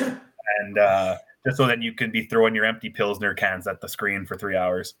 and just so then you can be throwing your empty Pilsner cans at the screen for 3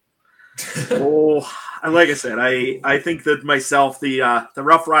 hours. Like I said, I think that myself, the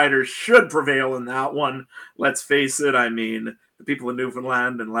Rough Riders should prevail in that one. Let's face it. I mean, the people in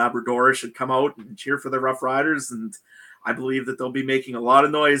Newfoundland and Labrador should come out and cheer for the Rough Riders, and I believe that they'll be making a lot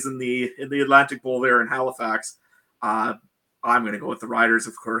of noise in the Atlantic Bowl there in Halifax. I'm going to go with the Riders,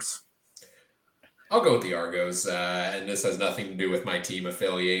 of course. I'll go with the Argos, and this has nothing to do with my team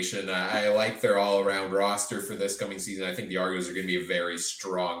affiliation. I like their all-around roster for this coming season. I think the Argos are going to be a very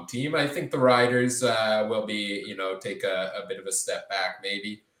strong team. I think the Riders will be, take a bit of a step back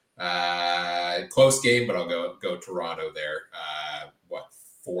maybe. Close game, but I'll go Toronto there,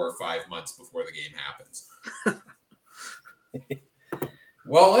 4 or 5 months before the game happens.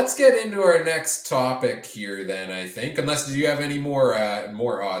 Well, let's get into our next topic here then, I think. Unless, do you have any more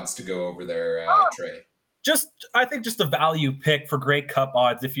odds to go over there, Trey? I think just a value pick for Grey Cup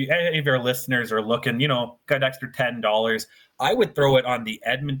odds. If any of your listeners are looking, got an extra $10, I would throw it on the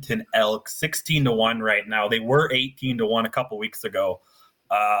Edmonton Elks, 16-1 right now. They were 18-1 a couple weeks ago.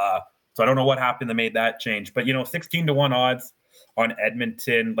 So I don't know what happened that made that change. But, 16-1 odds on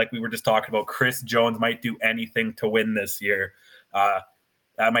Edmonton. Like we were just talking about, Chris Jones might do anything to win this year.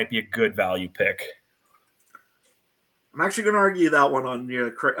 That might be a good value pick. I'm actually going to argue that one on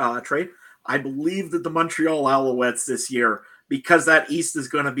you, Trey. I believe that the Montreal Alouettes this year, because that East is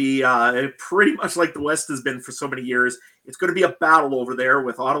going to be pretty much like the West has been for so many years, it's going to be a battle over there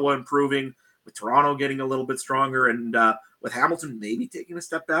with Ottawa improving, with Toronto getting a little bit stronger, and with Hamilton maybe taking a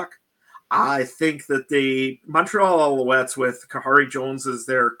step back. I think that the Montreal Alouettes, with Kahari Jones as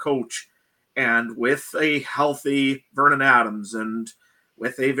their coach, and with a healthy Vernon Adams, and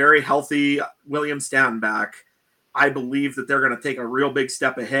with a very healthy William Stanback, I believe that they're going to take a real big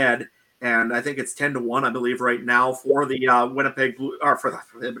step ahead. And I think it's 10-1, I believe, right now for the Winnipeg Blue, or for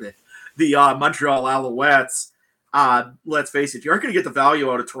the Montreal Alouettes. Let's face it, you aren't going to get the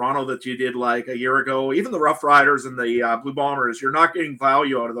value out of Toronto that you did like a year ago. Even the Rough Riders and the Blue Bombers, you're not getting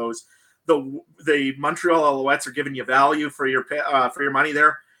value out of those. The Montreal Alouettes are giving you value for your money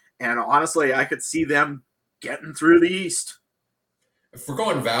there. And honestly, I could see them getting through the East. If we're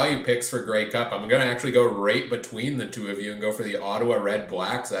going value picks for Grey Cup, I'm going to actually go right between the two of you and go for the Ottawa Red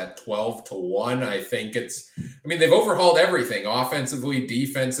Blacks at 12-1. I think they've overhauled everything offensively,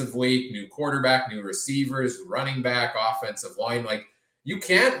 defensively, new quarterback, new receivers, running back, offensive line. Like, you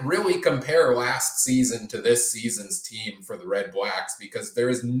can't really compare last season to this season's team for the Red Blacks because there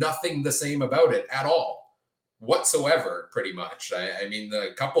is nothing the same about it at all whatsoever, pretty much. I mean,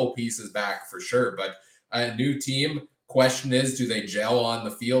 the couple pieces back for sure, but a new team. Question is, do they gel on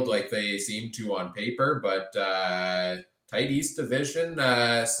the field like they seem to on paper? But tight East Division,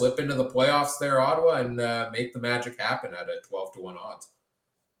 slip into the playoffs there, Ottawa, and make the magic happen at a 12-1 odds.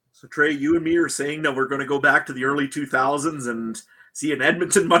 So, Trey, you and me are saying that we're going to go back to the early 2000s and see an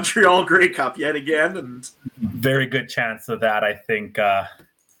Edmonton-Montreal Grey Cup yet again. And very good chance of that, I think. I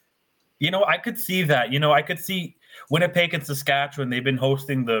could see that. I could see Winnipeg and Saskatchewan. They've been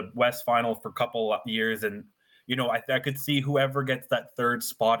hosting the West Final for a couple of years, and I could see whoever gets that third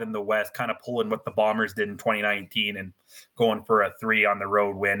spot in the West kind of pulling what the Bombers did in 2019 and going for a 3 on the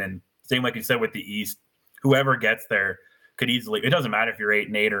road win. And same like you said with the East, whoever gets there could easily. It doesn't matter if you're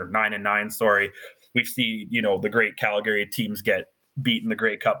 8-8 or 9-9. Sorry, we see the great Calgary teams get beat in the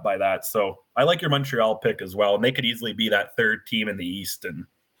Grey Cup by that. So I like your Montreal pick as well, and they could easily be that third team in the East and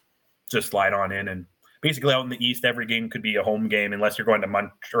just slide on in. And basically out in the East, every game could be a home game unless you're going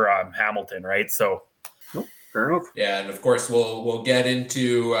to Hamilton, right? So. Fair enough. Yeah, and of course we'll get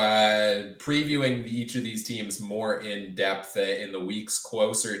into previewing each of these teams more in depth in the weeks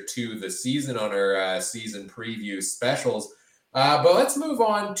closer to the season on our season preview specials. But let's move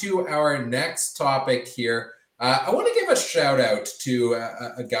on to our next topic here. I want to give a shout out to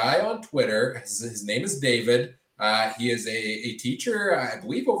a guy on Twitter. His name is David. He is a teacher, I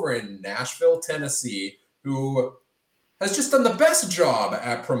believe, over in Nashville, Tennessee, who has just done the best job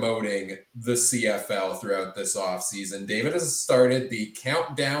at promoting the CFL throughout this offseason. David has started the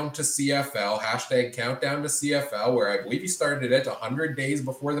Countdown to CFL, hashtag Countdown to CFL, where I believe he started it 100 days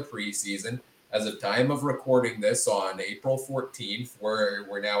before the preseason. As of time of recording this on April 14th,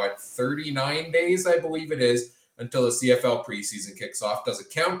 we're now at 39 days, I believe it is, until the CFL preseason kicks off. Does a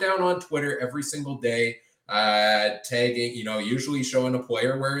countdown on Twitter every single day, tagging, usually showing a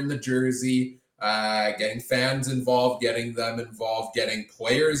player wearing the jersey, getting fans involved, getting them involved, getting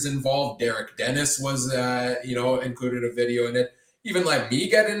players involved. Derek Dennis was, included a video in it. Even let me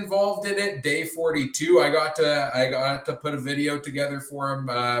get involved in it. Day 42, I got to put a video together for him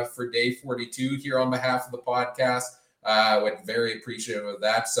for day 42 here on behalf of the podcast. We're very appreciative of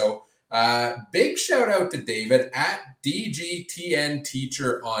that. So big shout out to David at DGTN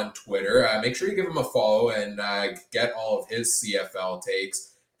Teacher on Twitter. Make sure you give him a follow and get all of his CFL takes.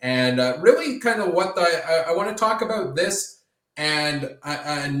 And really kind of what I want to talk about this and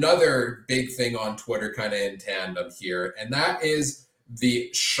another big thing on Twitter kind of in tandem here, and that is the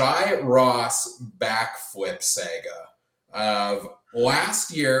Shai Ross backflip saga of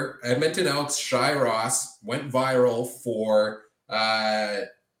last year. Edmonton Elks Shai Ross went viral for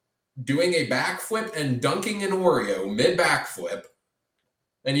doing a backflip and dunking an Oreo mid-backflip.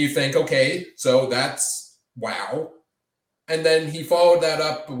 And you think, okay, so that's wow. And then he followed that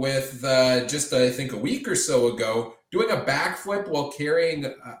up with just, I think, a week or so ago, doing a backflip while carrying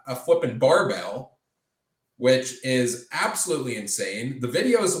a flipping barbell, which is absolutely insane. The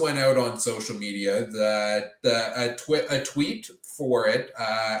videos went out on social media. A tweet for it,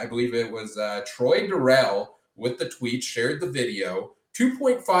 I believe it was Troy Durrell with the tweet, shared the video.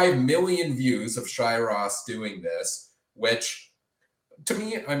 2.5 million views of Shai Ross doing this, which to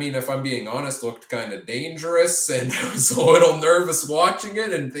me, I mean, if I'm being honest, looked kind of dangerous, and I was a little nervous watching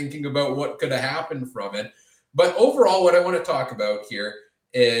it and thinking about what could have happened from it. But overall, what I want to talk about here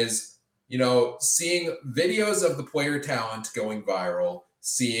is, seeing videos of the player talent going viral,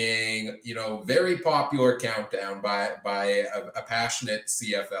 seeing, very popular countdown by a passionate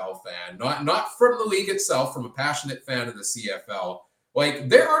CFL fan, not from the league itself, from a passionate fan of the CFL. Like,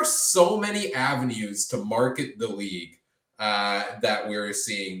 there are so many avenues to market the league that we're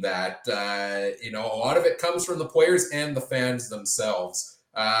seeing that, a lot of it comes from the players and the fans themselves.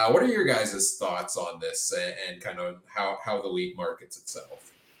 What are your guys' thoughts on this and kind of how the league markets itself?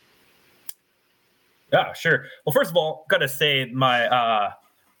 Yeah, sure. Well, first of all, got to say my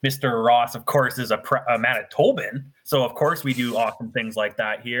Mr. Ross, of course, is a Manitoban. So, of course, we do awesome things like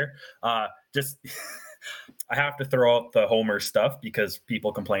that here. I have to throw out the Homer stuff because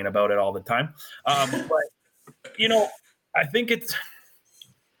people complain about it all the time. But, I think it's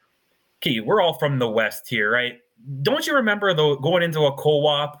key. We're all from the West here, right? Don't you remember though going into a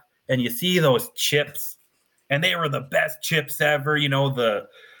co-op and you see those chips and they were the best chips ever?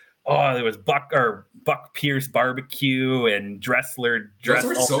 There was Buck Pierce barbecue and Dressler. Those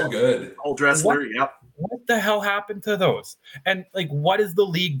were so good. Old Dressler, yep. What the hell happened to those? And like, what is the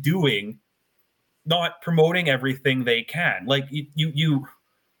league doing? Not promoting everything they can. Like you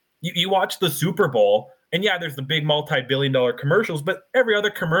watch the Super Bowl, and yeah, there's the big multi-billion-dollar commercials, but every other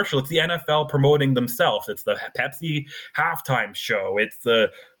commercial, it's the NFL promoting themselves. It's the Pepsi halftime show. It's the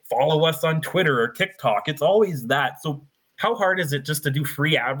follow us on Twitter or TikTok. It's always that. So how hard is it just to do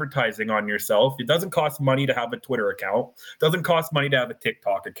free advertising on yourself? It doesn't cost money to have a Twitter account. It doesn't cost money to have a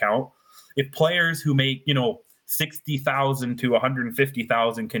TikTok account. If players who make, $60,000 to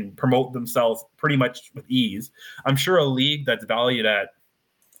 $150,000 can promote themselves pretty much with ease, I'm sure a league that's valued at,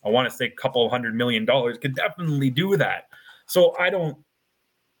 I want to say a couple $100 million could definitely do that. So it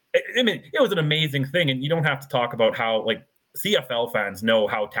was an amazing thing. And you don't have to talk about how, like, CFL fans know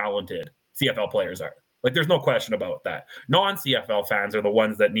how talented CFL players are. Like, there's no question about that. Non-CFL fans are the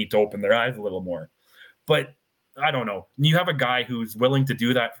ones that need to open their eyes a little more. But I don't know. You have a guy who's willing to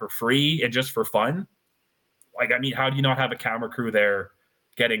do that for free and just for fun. Like, how do you not have a camera crew there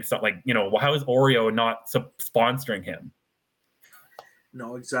getting something how is Oreo not sponsoring him?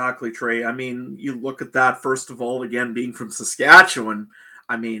 No, exactly, Trey. You look at that, first of all, again, being from Saskatchewan,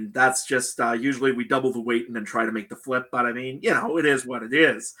 that's just usually we double the weight and then try to make the flip. But it is what it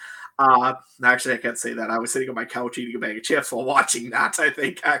is. Actually, I can't say that. I was sitting on my couch eating a bag of chips while watching that, I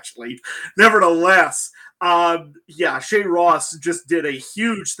think, actually. Nevertheless, Shea Ross just did a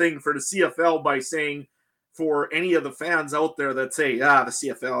huge thing for the CFL by saying, for any of the fans out there that say, the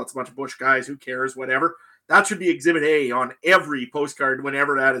CFL, it's a bunch of bush guys, who cares, whatever. That should be Exhibit A on every postcard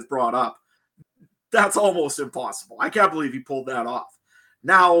whenever that is brought up. That's almost impossible. I can't believe he pulled that off.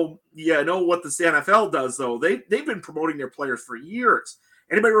 Now, what the NFL does, though. They've been promoting their players for years.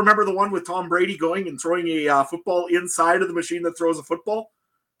 Anybody remember the one with Tom Brady going and throwing a football inside of the machine that throws a football?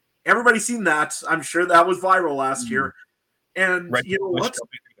 Everybody's seen that. I'm sure that was viral last year. And right, you know what?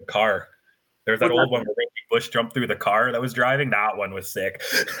 The car. There's that old one where Reggie Bush jumped through the car that was driving. That one was sick.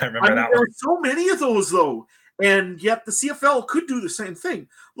 I remember that one. There are so many of those, though. And yet the CFL could do the same thing.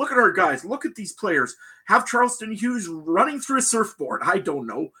 Look at our guys. Look at these players. Have Charleston Hughes running through a surfboard. I don't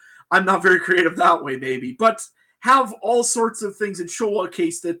know. I'm not very creative that way, maybe. But have all sorts of things and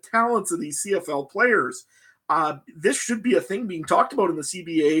showcase the talents of these CFL players. This should be a thing being talked about in the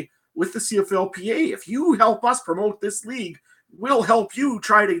CBA with the CFLPA. If you help us promote this league, we'll help you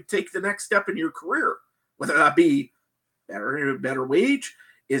try to take the next step in your career, whether that be better wage.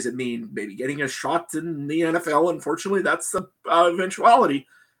 Is it mean maybe getting a shot in the NFL? Unfortunately, that's the eventuality.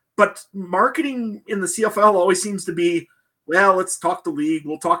 But marketing in the CFL always seems to be, well, let's talk the league.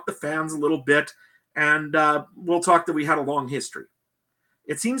 We'll talk the fans a little bit. And we'll talk that we had a long history.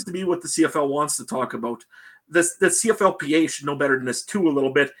 It seems to be what the CFL wants to talk about. The CFLPA should know better than this too a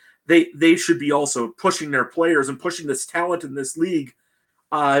little bit. They should be also pushing their players and pushing this talent in this league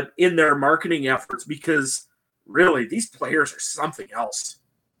in their marketing efforts, because really these players are something else.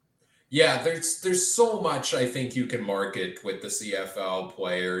 Yeah, there's so much I think you can market with the CFL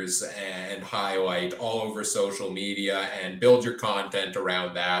players and highlight all over social media and build your content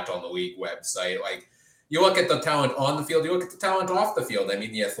around that on the league website. Like, you look at the talent on the field, you look at the talent off the field.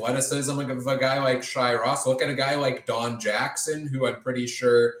 The athleticism of a guy like Shai Ross. Look at a guy like Don Jackson, who I'm pretty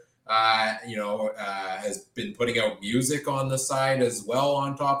sure has been putting out music on the side as well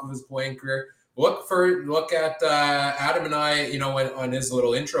on top of his playing career. Look at Adam and I, on his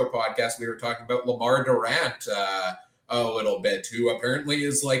little intro podcast, we were talking about Lamar Durant a little bit, who apparently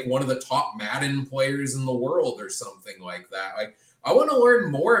is like one of the top Madden players in the world or something like that. Like, I want to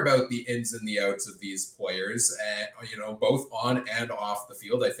learn more about the ins and the outs of these players, both on and off the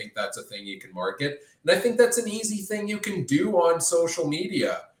field. I think that's a thing you can market. And I think that's an easy thing you can do on social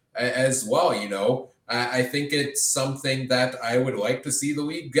media as well. I think it's something that I would like to see the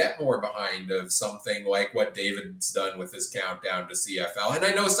league get more behind, of something like what David's done with his countdown to CFL. And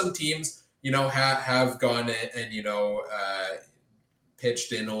I know some teams, have gone and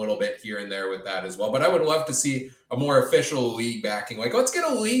pitched in a little bit here and there with that as well. But I would love to see a more official league backing. Like, let's get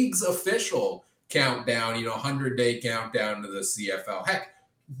a league's official countdown, 100-day countdown to the CFL. Heck,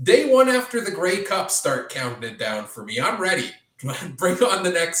 day one after the Grey Cup, start counting it down for me. I'm ready. Bring on the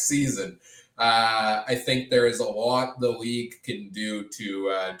next season. I think there is a lot the league can do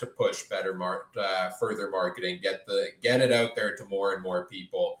to push better, further marketing, get it out there to more and more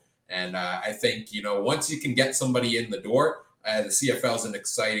people. And I think, once you can get somebody in the door, the CFL is an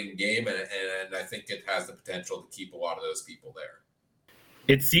exciting game, and I think it has the potential to keep a lot of those people there.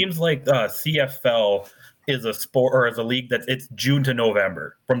 It seems like CFL is a sport, or is a league that it's June to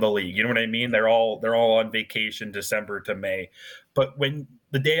November from the league. You know what I mean? They're all on vacation December to May. But when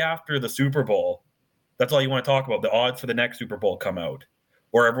the day after the Super Bowl, that's all you want to talk about. The odds for the next Super Bowl come out,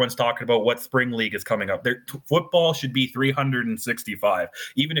 or everyone's talking about what spring league is coming up. Football should be 365,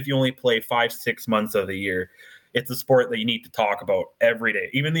 even if you only play 5-6 months of the year. It's a sport that you need to talk about every day.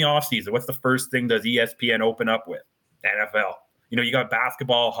 Even the offseason, what's the first thing does ESPN open up with? NFL. You got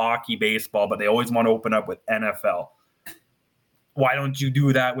basketball, hockey, baseball, but they always want to open up with NFL. Why don't you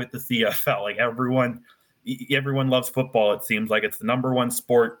do that with the CFL? Like, everyone loves football. It seems like it's the number one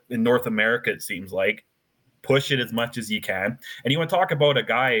sport in North America, it seems like. Push it as much as you can. And you want to talk about a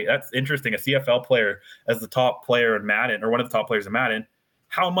guy, that's interesting, a CFL player as the top player in Madden, or one of the top players in Madden.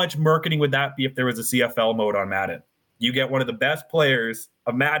 How much marketing would that be if there was a CFL mode on Madden? You get one of the best players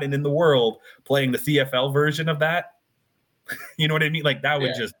of Madden in the world playing the CFL version of that. You know what I mean? Like, that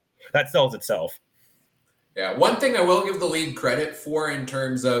would that sells itself. Yeah, one thing I will give the league credit for, in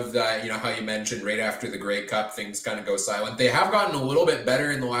terms of how you mentioned right after the Grey Cup, things kind of go silent. They have gotten a little bit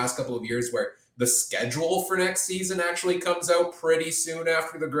better in the last couple of years, where the schedule for next season actually comes out pretty soon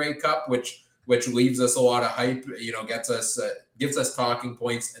after the Grey Cup, which leaves us a lot of hype. Gives us talking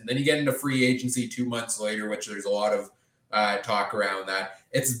points, and then you get into free agency 2 months later, which there's a lot of talk around that.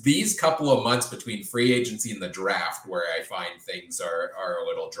 It's these couple of months between free agency and the draft where I find things are a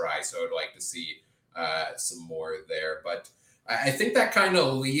little dry. So I'd like to see some more there. But I think that kind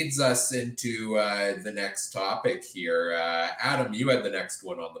of leads us into the next topic here. Adam, you had the next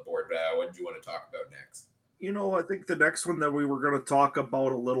one on the board. What do you want to talk about next? I think the next one that we were going to talk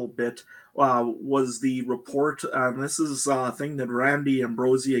about a little bit was the report. And this is a thing that Randy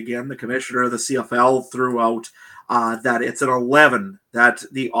Ambrosie, again, the commissioner of the CFL, threw out, that it's an 11, that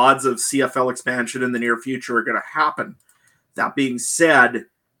the odds of CFL expansion in the near future are going to happen. That being said,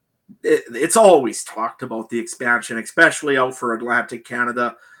 it's always talked about the expansion, especially out for Atlantic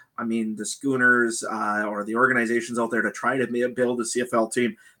Canada. I mean, the Schooners or the organizations out there to try to build a CFL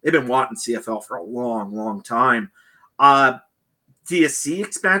team, they've been wanting CFL for a long, long time. Do you see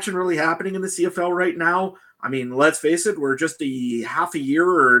expansion really happening in the CFL right now? I mean, let's face it, we're just a half a year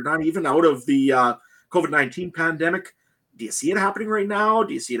or not even out of the COVID-19 pandemic. Do you see it happening right now?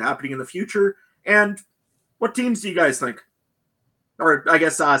 Do you see it happening in the future? And what teams do you guys think? Or I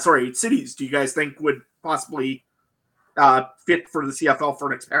guess, cities do you guys think would possibly fit for the CFL for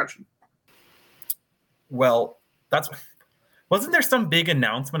an expansion? Well, wasn't there some big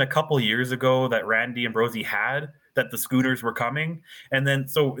announcement a couple years ago that Randy Ambrosie had that the Schooners were coming? And then,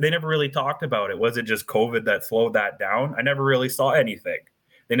 so they never really talked about it. Was it just COVID that slowed that down? I never really saw anything.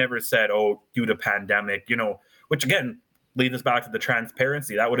 They never said, due to pandemic, which again, leads us back to the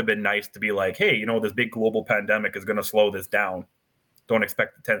transparency. That would have been nice to be like, hey, this big global pandemic is going to slow this down. Don't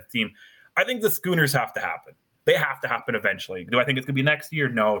expect the 10th team. I think the Schooners have to happen. They have to happen eventually. Do I think it's going to be next year?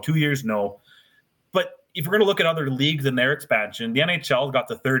 No. 2 years? No. But if we're going to look at other leagues and their expansion, the NHL got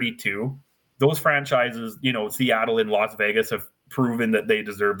to 32. Those franchises, Seattle and Las Vegas have proven that they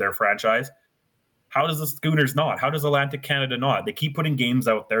deserve their franchise. How does the Schooners not? How does Atlantic Canada not? They keep putting games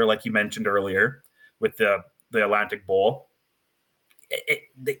out there, like you mentioned earlier, with the Atlantic Bowl.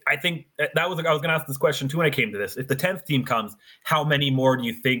 I think I was going to ask this question too when I came to this. If the 10th team comes, how many more do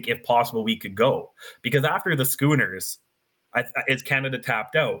you think, if possible, we could go? Because after the Schooners, is Canada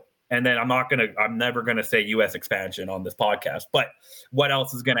tapped out? And then I'm never going to say U.S. expansion on this podcast, but what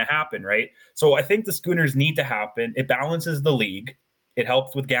else is going to happen, right? So I think the Schooners need to happen. It balances the league. It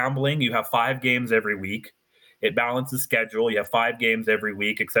helps with gambling. You have 5 games every week. It balances schedule. You have 5 games every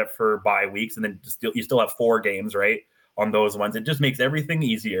week, except for bye weeks. And then you still have 4 games, right? On those ones. It just makes everything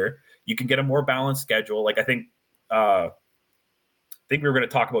easier. You can get a more balanced schedule. Like, I think think we were going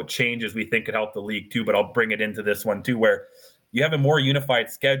to talk about changes we think could help the league too, but I'll bring it into this one too, where you have a more unified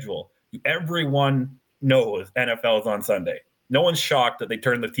schedule. Everyone knows NFL is on Sunday. No one's shocked that they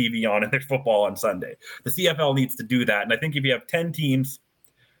turn the TV on and there's football on Sunday. The CFL needs to do that. And I think if you have 10 teams,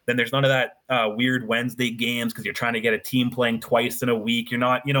 then there's none of that weird Wednesday games because you're trying to get a team playing twice in a week. You're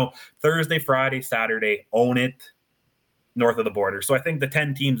not, Thursday, Friday, Saturday, own it north of the border. So I think the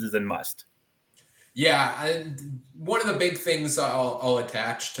 10 teams is a must. Yeah, and one of the big things I'll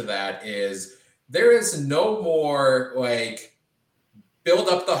attach to that is there is no more build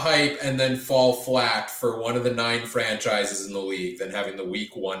up the hype and then fall flat for one of the 9 franchises in the league than having the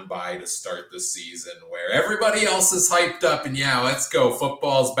week 1 bye to start the season where everybody else is hyped up and let's go,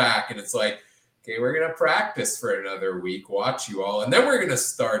 football's back. And it's like, okay, we're going to practice for another week, watch you all, and then we're going to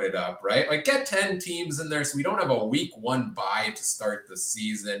start it up, right? Get 10 teams in there so we don't have a week 1 bye to start the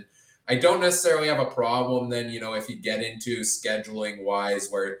season. I don't necessarily have a problem then, if you get into scheduling wise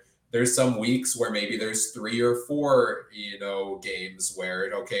where there's some weeks where maybe there's 3 or 4, games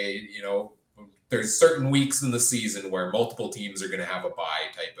where, there's certain weeks in the season where multiple teams are going to have a bye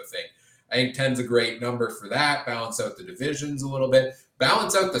type of thing. I think 10's a great number for that. Balance out the divisions a little bit.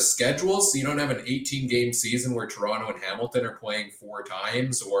 Balance out the schedules so you don't have an 18-game season where Toronto and Hamilton are playing 4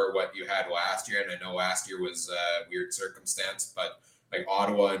 times or what you had last year. And I know last year was a weird circumstance, but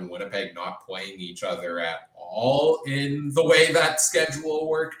Ottawa and Winnipeg not playing each other at all in the way that schedule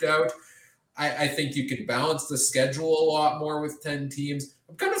worked out. I think you can balance the schedule a lot more with 10 teams.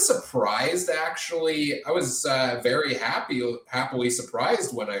 I'm kind of surprised, actually. I was very happily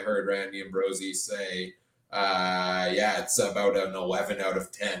surprised when I heard Randy Ambrosie say, it's about an 11 out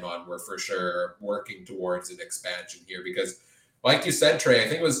of 10 on we're for sure working towards an expansion here because like you said, Trey, I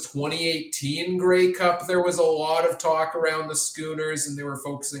think it was 2018 Grey Cup. There was a lot of talk around the Schooners and they were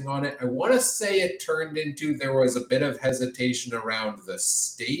focusing on it. I want to say it turned into there was a bit of hesitation around the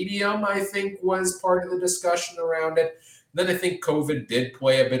stadium, I think was part of the discussion around it. Then I think COVID did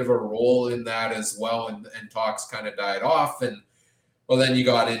play a bit of a role in that as well and talks kind of died off. And well, then you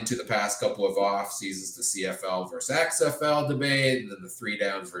got into the past couple of off seasons, the CFL versus XFL debate, and then the 3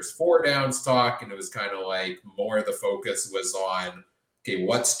 downs versus 4 downs talk. And it was kind of more the focus was on, okay,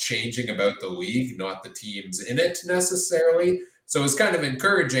 what's changing about the league, not the teams in it necessarily. So it's kind of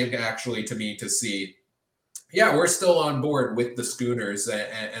encouraging actually to me to see, we're still on board with the Schooners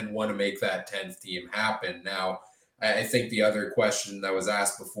and want to make that 10th team happen. Now, I think the other question that was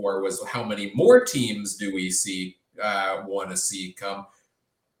asked before was how many more teams do we want to see come?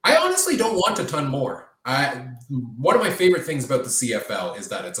 I honestly don't want a ton more. One of my favorite things about the CFL is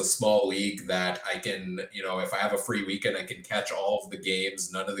that it's a small league that I can, if I have a free weekend, I can catch all of the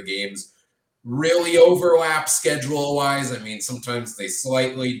games. None of the games really overlap schedule-wise. I mean, sometimes they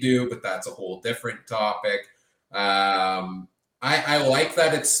slightly do, but that's a whole different topic. I like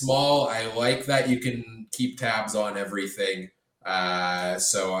that it's small. I like that you can keep tabs on everything.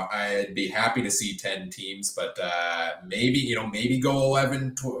 So I'd be happy to see 10 teams, but maybe go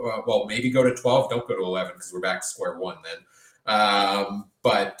 11. Maybe go to 12. Don't go to 11 because we're back to square one then.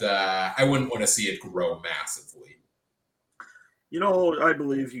 But I wouldn't want to see it grow massively. I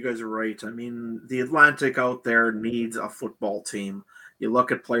believe you guys are right. I mean, the Atlantic out there needs a football team. You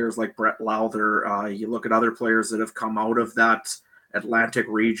look at players like Brett Lowther. You look at other players that have come out of that Atlantic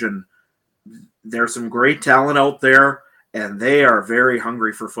region. There's some great talent out there, and they are very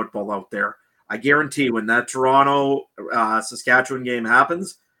hungry for football out there. I guarantee when that Toronto-Saskatchewan game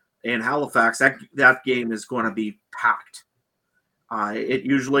happens in Halifax, that game is going to be packed. It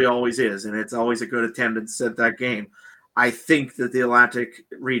usually always is, and it's always a good attendance at that game. I think that the Atlantic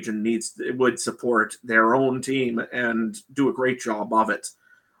region would support their own team and do a great job of it.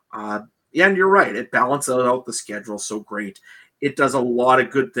 And you're right. It balances out the schedule so great. It does a lot of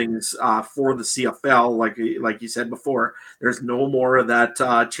good things for the CFL. Like you said before, there's no more of that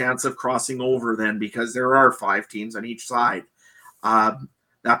chance of crossing over then because there are 5 teams on each side.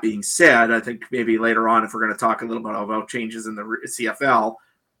 That being said, I think maybe later on, if we're going to talk a little bit about changes in the CFL,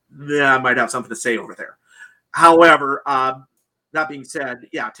 I might have something to say over there. However, that being said,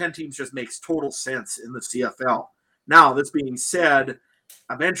 10 teams just makes total sense in the CFL. Now, this being said,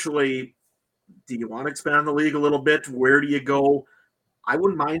 eventually, do you want to expand the league a little bit? Where do you go? I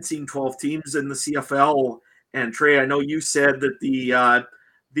wouldn't mind seeing 12 teams in the CFL. And Trey, I know you said that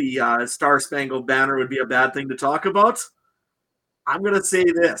the Star Spangled Banner would be a bad thing to talk about. I'm going to say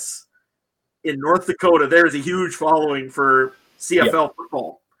this. In North Dakota, there's a huge following for CFL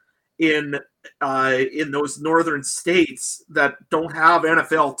football. In those northern states that don't have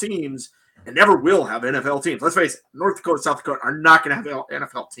NFL teams and never will have NFL teams. Let's face it, North Dakota, South Dakota are not going to have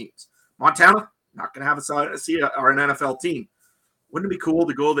NFL teams. Montana, not going to have an NFL team. Wouldn't it be cool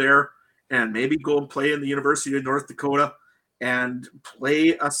to go there and maybe go and play in the University of North Dakota and play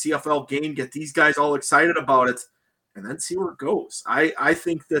a CFL game, get these guys all excited about it, and then see where it goes? I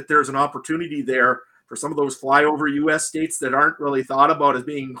think that there's an opportunity there for some of those flyover U.S. states that aren't really thought about as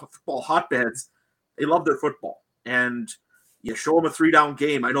being football hotbeds. They love their football. And you show them a 3-down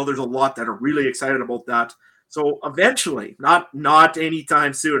game. I know there's a lot that are really excited about that. So eventually, not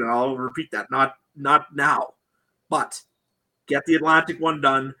anytime soon, and I'll repeat that, not now, but get the Atlantic one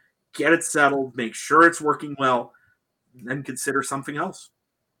done, get it settled, make sure it's working well, and then consider something else.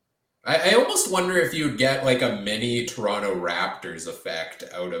 I almost wonder if you'd get like a mini Toronto Raptors effect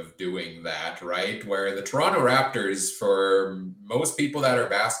out of doing that, right? Where the Toronto Raptors, for most people that are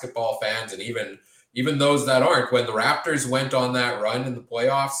basketball fans, and even those that aren't, when the Raptors went on that run in the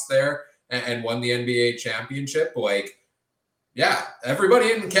playoffs there and won the NBA championship, like, yeah,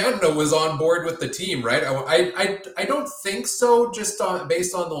 everybody in Canada was on board with the team, right? I don't think so, just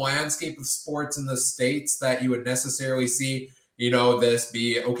based on the landscape of sports in the States, that you would necessarily see, this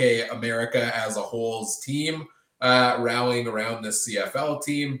be, okay, America as a whole's team rallying around this CFL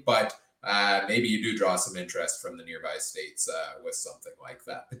team, but maybe you do draw some interest from the nearby states with something like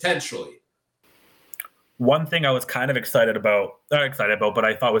that, potentially. One thing I was kind of excited about, but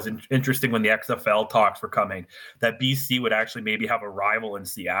I thought was interesting when the XFL talks were coming, that BC would actually maybe have a rival in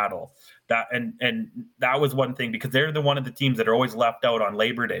Seattle. And that was one thing, because they're one of the teams that are always left out on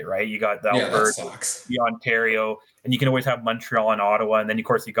Labor Day, right? You got the Alberta, the Ontario, and you can always have Montreal and Ottawa, and then of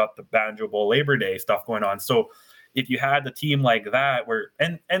course you got the Banjo Bowl Labor Day stuff going on. So if you had the team like that,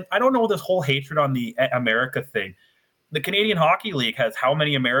 and I don't know this whole hatred on the America thing. The Canadian Hockey League has how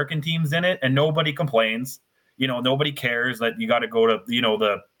many American teams in it, and nobody complains. Nobody cares that you got to go to,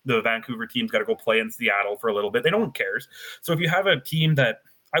 the Vancouver team's got to go play in Seattle for a little bit. They don't cares. So if you have a team that,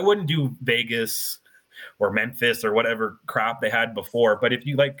 I wouldn't do Vegas or Memphis or whatever crap they had before, but if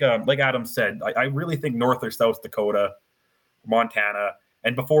you like Adam said, I really think North or South Dakota, Montana,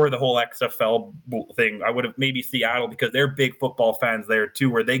 and before the whole XFL thing, I would have maybe Seattle, because they're big football fans there too,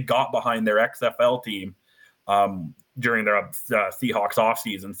 where they got behind their XFL team during their Seahawks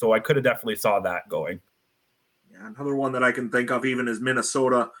offseason. So I could have definitely saw that going. Yeah, another one that I can think of even is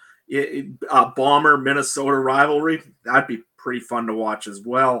Minnesota. Bomber-Minnesota rivalry. That'd be pretty fun to watch as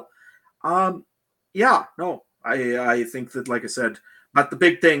well. I think that, like I said, but the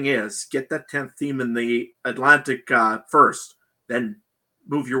big thing is get that 10th team in the Atlantic first, then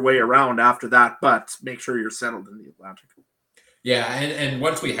move your way around after that, but make sure you're settled in the Atlantic. Yeah, and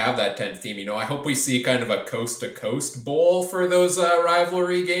once we have that 10th team, I hope we see kind of a coast-to-coast bowl for those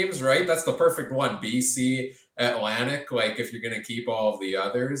rivalry games, right? That's the perfect one, BC, Atlantic, like if you're going to keep all of the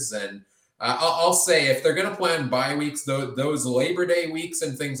others. And I'll say, if they're going to plan bye weeks, those Labor Day weeks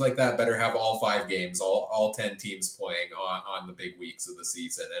and things like that better have all 5 games, all 10 teams playing on the big weeks of the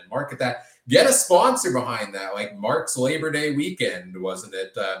season, and market that. Get a sponsor behind that, like Mark's Labor Day weekend, wasn't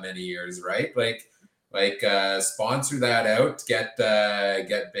it, many years, right? Like sponsor that out, get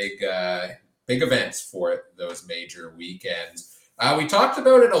big events for it, those major weekends. We talked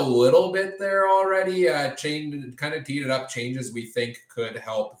about it a little bit there already. Kind of teed it up, changes we think could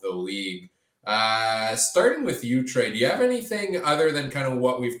help the league. Starting with you, Trey, do you have anything other than kind of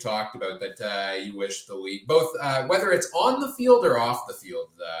what we've talked about that you wish the league, both whether it's on the field or off the field,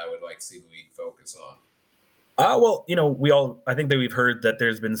 would like to see the league focus on? I think that we've heard that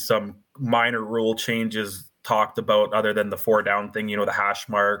there's been some minor rule changes talked about, other than the 4-down thing, the hash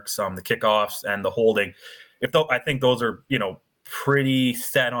marks, the kickoffs, and the holding. I think those are, pretty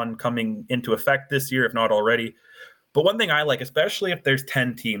set on coming into effect this year, if not already. But one thing I like, especially if there's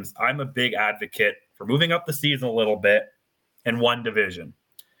 10 teams, I'm a big advocate for moving up the season a little bit and one division.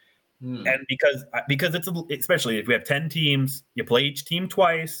 And because it's especially if we have 10 teams, you play each team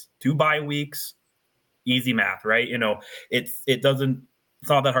twice, 2 bye weeks. Easy math, right? It's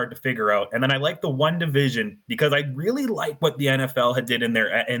not that hard to figure out. And then I like the one division because I really like what the NFL had did in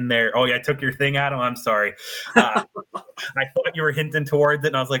their. Oh yeah, I took your thing, Adam. I'm sorry. I thought you were hinting towards it,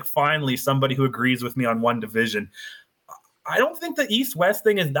 and I was like, finally, somebody who agrees with me on one division. I don't think the East-West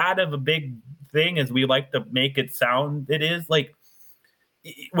thing is that of a big thing as we like to make it sound. It is like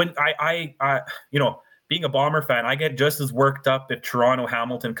when I being a Bomber fan, I get just as worked up if Toronto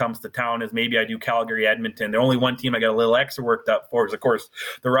Hamilton comes to town as maybe I do Calgary Edmonton. The only one team I get a little extra worked up for is, of course,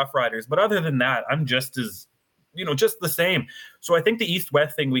 the Rough Riders. But other than that, I'm just as, just the same. So I think the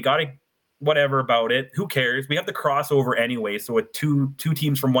East-West thing, we got to whatever about it. Who cares? We have the crossover anyway. So with two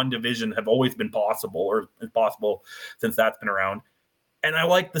teams from one division have always been possible, or is possible since that's been around. And I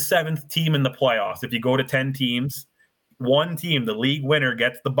like the 7th team in the playoffs. If you go to 10 teams, one team, the league winner,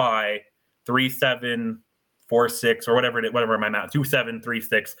 gets the bye. 3-7, 4-6 or whatever my math, 2-7,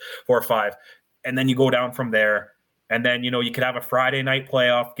 3-6, 4-5. And then you go down from there. And then, you could have a Friday night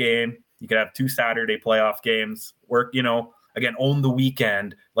playoff game. You could have 2 Saturday playoff games. Work, again, own the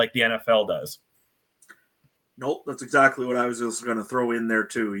weekend like the NFL does. Nope, that's exactly what I was just going to throw in there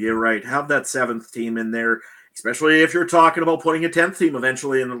too. You're right. Have that 7th team in there, especially if you're talking about putting a 10th team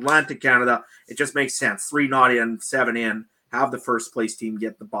eventually in Atlantic Canada. It just makes sense. 3 not in, 7 in. Have the first place team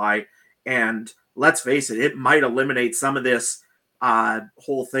get the bye. And let's face it, it might eliminate some of this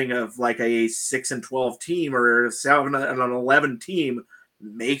whole thing of like a 6-12 team or 7-11 team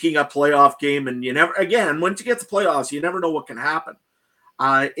making a playoff game. And once you get to playoffs, you never know what can happen.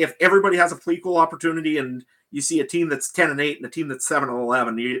 If everybody has a equal opportunity and you see a team that's 10-8 and a team that's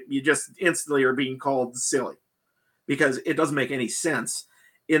 7-11, you just instantly are being called silly because it doesn't make any sense.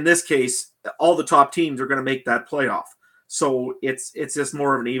 In this case, all the top teams are going to make that playoff. So it's just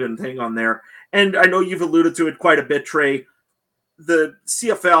more of an even thing on there. And I know you've alluded to it quite a bit, Trey. The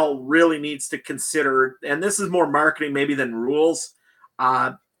CFL really needs to consider, and this is more marketing maybe than rules,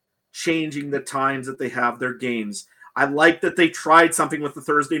 changing the times that they have their games. I like that they tried something with the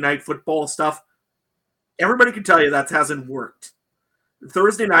Thursday night football stuff. Everybody can tell you that hasn't worked.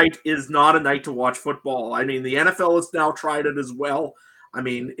 Thursday night is not a night to watch football. I mean, the NFL has now tried it as well. I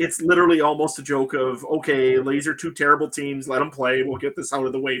mean, it's literally almost a joke of, okay, these are 2 terrible teams. Let them play. We'll get this out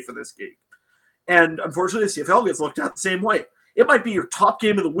of the way for this game. And unfortunately, the CFL gets looked at the same way. It might be your top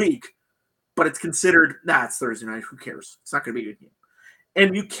game of the week, but it's considered, it's Thursday night. Who cares? It's not going to be a good game.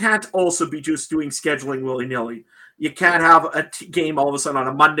 And you can't also be just doing scheduling willy-nilly. You can't have a game all of a sudden on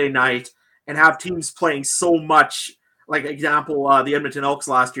a Monday night and have teams playing so much. Like, example, the Edmonton Elks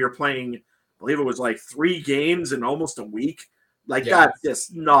last year playing, I believe it was like 3 games in almost a week. That's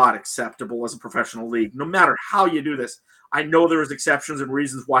just not acceptable as a professional league, no matter how you do this. I know there was exceptions and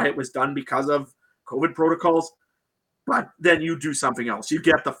reasons why it was done because of COVID protocols, but then you do something else. You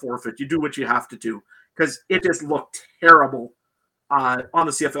get the forfeit. You do what you have to do because it just looked terrible on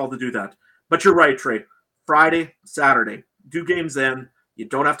the CFL to do that. But you're right, Trey. Friday, Saturday, 2 games then. You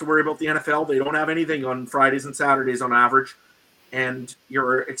don't have to worry about the NFL. They don't have anything on Fridays and Saturdays on average, and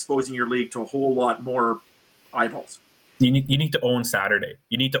you're exposing your league to a whole lot more eyeballs. You need to own Saturday.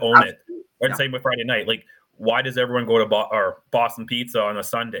 You need to own it. And same with Friday night. Like, why does everyone go to Boston Pizza on a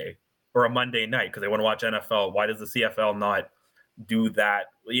Sunday or a Monday night because they want to watch NFL? Why does the CFL not do that?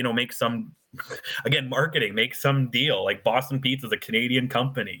 Make some, again, marketing, make some deal. Like, Boston Pizza is a Canadian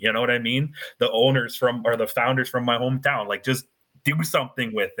company. You know what I mean? The founders from my hometown. Like, just do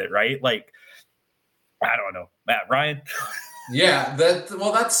something with it, right? Like, I don't know. Ryan? Yeah,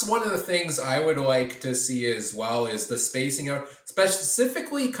 that's one of the things I would like to see as well is the spacing out,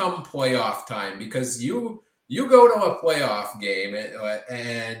 specifically come playoff time, because you go to a playoff game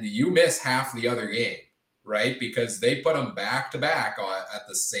and you miss half the other game, right? Because they put them back to back at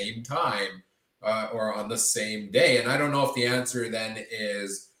the same time or on the same day. And I don't know if the answer then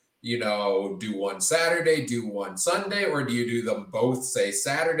is, do one Saturday, do one Sunday, or do you do them both, say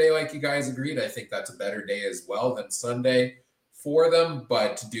Saturday like you guys agreed? I think that's a better day as well than Sunday for them,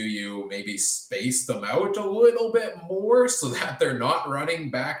 but do you maybe space them out a little bit more so that they're not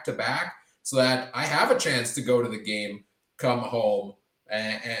running back to back, so that I have a chance to go to the game, come home,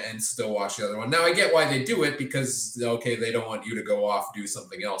 and still watch the other one? Now, I get why they do it, because, okay, they don't want you to go off, do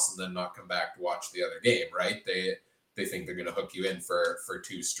something else, and then not come back to watch the other game, right? They think they're going to hook you in for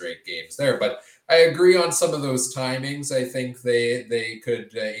 2 straight games there. But I agree on some of those timings. I think they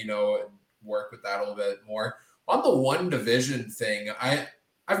could, work with that a little bit more. On the one division thing, I've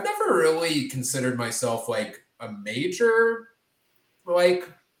never really considered myself like a major, like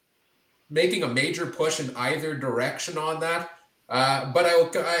making a major push in either direction on that. But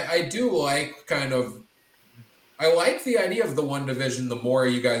I do like I like the idea of the one division the more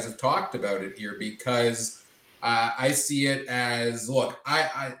you guys have talked about it here, because I see it as, look,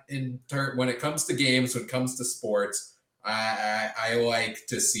 when it comes to games, when it comes to sports, I like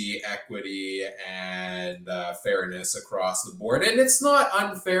to see equity and fairness across the board. And it's not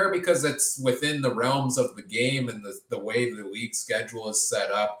unfair because it's within the realms of the game and the way the league schedule is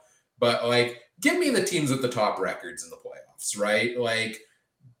set up. But, like, give me the teams with the top records in the playoffs, right? Like,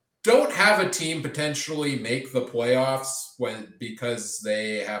 don't have a team potentially make the playoffs because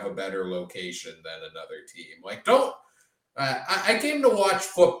they have a better location than another team. Like, don't. I came to watch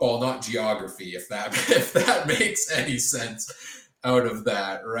football, not geography, if that makes any sense out of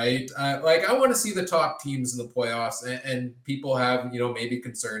that, right? I want to see the top teams in the playoffs, and people have, maybe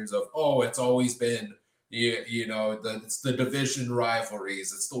concerns of, it's always been, it's the division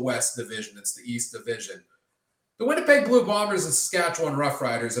rivalries, it's the West Division, it's the East Division. The Winnipeg Blue Bombers and Saskatchewan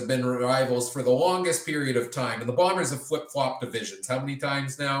Roughriders have been rivals for the longest period of time, and the Bombers have flip-flopped divisions. How many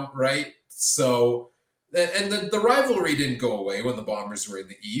times now, right? So, and the rivalry didn't go away when the Bombers were in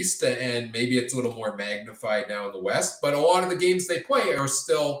the East, and maybe it's a little more magnified now in the West, but a lot of the games they play are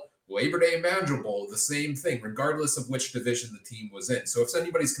still Labor Day and Banjo Bowl, the same thing, regardless of which division the team was in. So if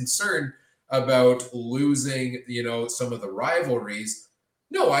anybody's concerned about losing, some of the rivalries,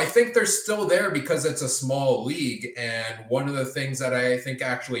 no, I think they're still there because it's a small league. And one of the things that I think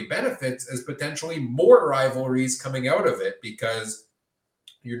actually benefits is potentially more rivalries coming out of it, because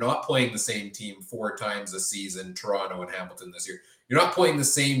you're not playing the same team 4 times a season, Toronto and Hamilton this year. You're not playing the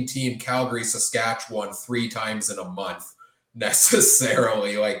same team, Calgary, Saskatchewan, 3 times in a month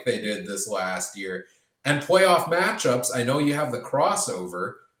necessarily like they did this last year. And playoff matchups, I know you have the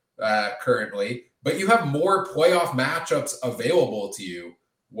crossover currently, but you have more playoff matchups available to you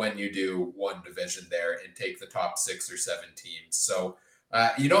when you do one division there and take the top 6 or 7 teams. So,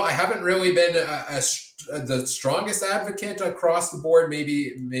 I haven't really been the strongest advocate across the board,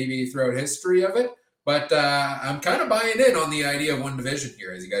 maybe throughout history of it, but I'm kind of buying in on the idea of one division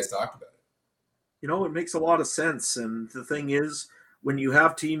here, as you guys talked about it. It makes a lot of sense. And the thing is, when you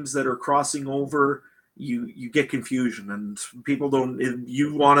have teams that are crossing over, you get confusion, and people don't.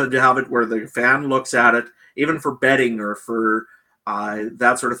 You wanted to have it where the fan looks at it, even for betting or for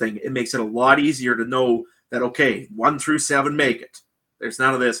that sort of thing. It makes it a lot easier to know that, okay, 1 through 7 make it. There's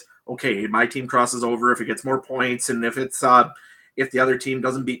none of this, okay, my team crosses over if it gets more points, and if it's if the other team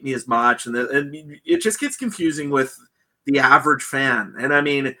doesn't beat me as much, and it just gets confusing with the average fan. And I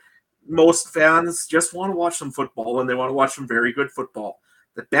mean, most fans just want to watch some football, and they want to watch some very good football.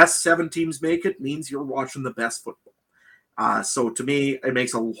 The best 7 teams make it means you're watching the best football. So to me, it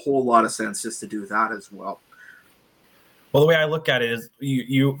makes a whole lot of sense just to do that as well. Well, the way I look at it is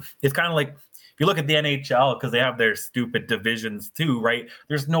it's kind of like if you look at the NHL, because they have their stupid divisions too, right?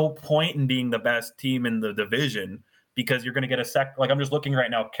 There's no point in being the best team in the division because you're going to get like I'm just looking right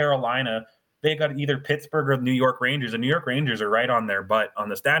now, Carolina, they got either Pittsburgh or the New York Rangers, and New York Rangers are right on their butt on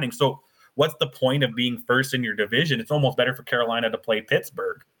the standings. So what's the point of being first in your division? It's almost better for Carolina to play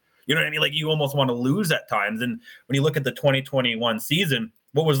Pittsburgh. You know what I mean? Like, you almost want to lose at times. And when you look at the 2021 season,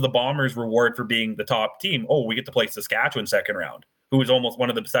 what was the Bombers' reward for being the top team? Oh, we get to play Saskatchewan second round, who was almost one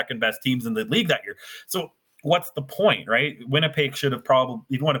of the second best teams in the league that year. So what's the point, right? Winnipeg should have probably,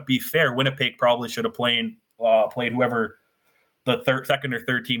 if you want to be fair, Winnipeg probably should have played whoever the second or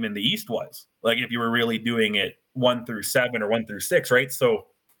third team in the East was. Like, if you were really doing it 1 through 7 or 1 through 6, right? So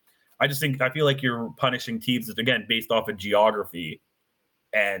I feel like you're punishing teams that, again, based off of geography.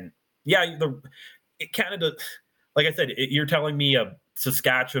 And yeah, Canada, like I said, you're telling me a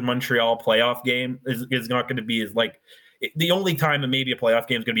Saskatchewan Montreal playoff game is not going to be as like the only time that maybe a playoff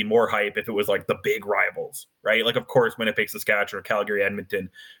game is going to be more hype if it was like the big rivals, right? Like, of course, Winnipeg, Saskatchewan, Calgary, Edmonton,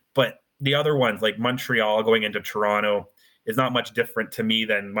 but the other ones like Montreal going into Toronto is not much different to me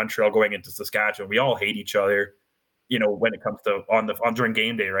than Montreal going into Saskatchewan. We all hate each other, when it comes to during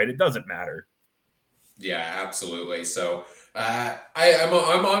game day, right? It doesn't matter. Yeah, absolutely. So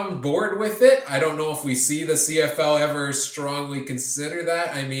I'm on board with it. I don't know if we see the CFL ever strongly consider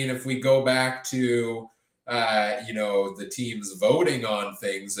that. I mean, if we go back to the teams voting on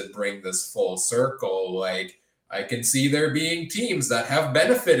things that bring this full circle, like I can see there being teams that have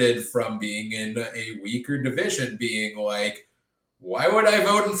benefited from being in a weaker division being like, why would I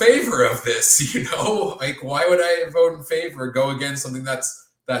vote in favor of this? Like, why would I vote in favor, go against something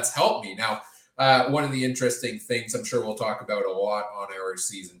that's helped me? Now, one of the interesting things I'm sure we'll talk about a lot on our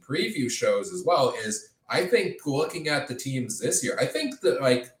season preview shows as well is I think looking at the teams this year, I think that,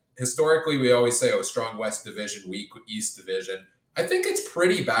 like, historically we always say, strong West Division, weak East Division. I think it's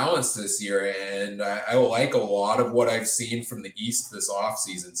pretty balanced this year, and I like a lot of what I've seen from the East this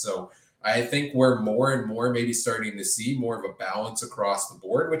offseason. So I think we're more and more maybe starting to see more of a balance across the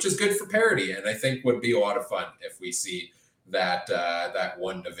board, which is good for parity, and I think would be a lot of fun if we see that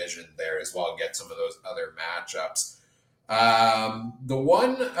one division there as well, get some of those other matchups.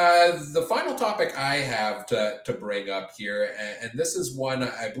 The final topic I have to bring up here, and this is one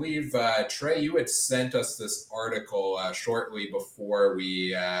I believe, Trey, you had sent us this article shortly before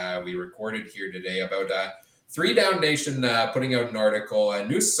we recorded here today about 3 Down Nation putting out an article, a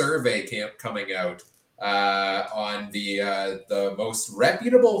new survey coming out on the most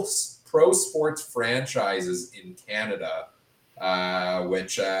reputable pro sports franchises in Canada.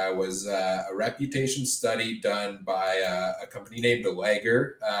 Which was a reputation study done by a company named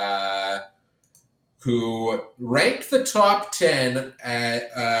Lager, who ranked the top 10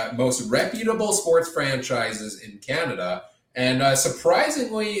 most reputable sports franchises in Canada. And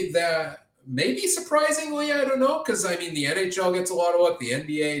surprisingly, maybe surprisingly, I don't know, because I mean the NHL gets a lot of luck. The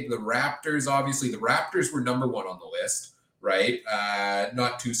NBA, the Raptors, obviously, the Raptors were number one on the list, right?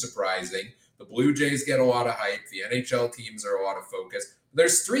 Not too surprising. The Blue Jays get a lot of hype. The NHL teams are a lot of focus.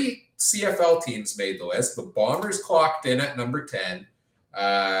 There's 3 CFL teams made the list. The Bombers clocked in at number 10.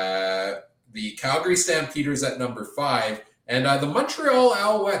 The Calgary Stampeders at number 5. And the Montreal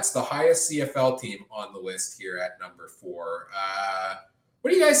Alouettes, the highest CFL team on the list here at number 4.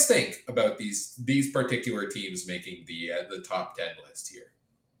 What do you guys think about these particular teams making the top 10 list here?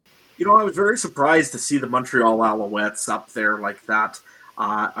 I was very surprised to see the Montreal Alouettes up there like that.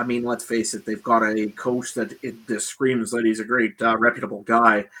 I mean, let's face it, they've got a coach that screams that he's a great, reputable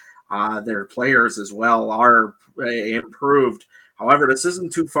guy. Their players as well are improved. However, this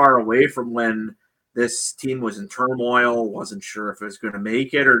isn't too far away from when this team was in turmoil, wasn't sure if it was going to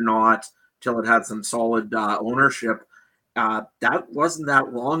make it or not, till it had some solid ownership. That wasn't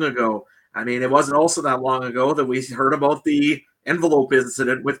that long ago. I mean, it wasn't also that long ago that we heard about the envelope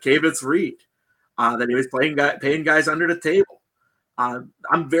incident with Kavitz Reed, that he was paying guys under the table.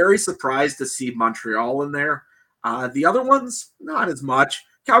 I'm very surprised to see Montreal in there. The other ones, not as much.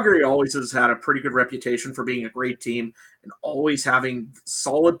 Calgary always has had a pretty good reputation for being a great team and always having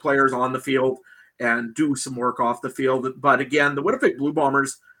solid players on the field and do some work off the field. But again, the Winnipeg Blue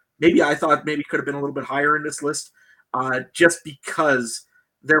Bombers, I thought could have been a little bit higher in this list, just because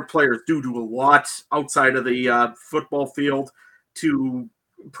their players do a lot outside of the football field to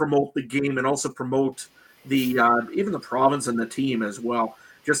promote the game and also promote the even the province and the team as well,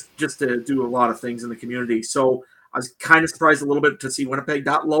 just to do a lot of things in the community. So I was kind of surprised a little bit to see Winnipeg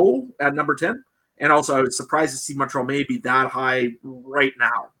that low at number 10. And also I was surprised to see Montreal maybe that high right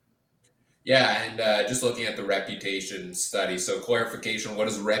now. Yeah, and just looking at the reputation study. So clarification, what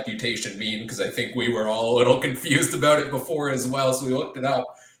does reputation mean? Because I think we were all a little confused about it before as well. So we looked it up.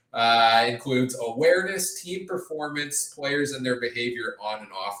 Includes awareness, team performance, players and their behavior on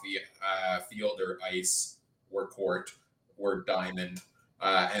and off the field or ice or court or diamond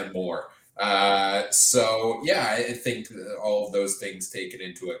and more. So yeah, I think all of those things taken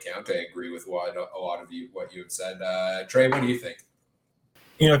into account. I agree with what you have said. Trey, what do you think?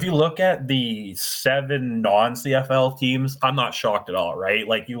 If you look at the 7 non-CFL teams, I'm not shocked at all, right?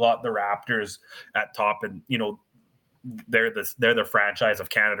 Like you got the Raptors at top, and they're the franchise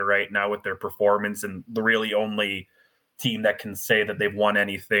of Canada right now with their performance, and the really only team that can say that they've won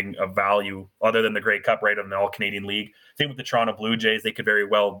anything of value other than the Grey Cup, right, of the All-Canadian League. Same with the Toronto Blue Jays. They could very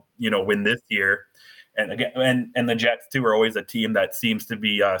well, win this year. And again, and the Jets too are always a team that seems to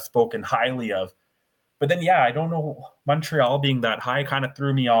be spoken highly of. But then, yeah, I don't know, Montreal being that high kind of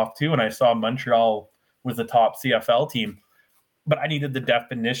threw me off too. And I saw Montreal was the top CFL team, but I needed the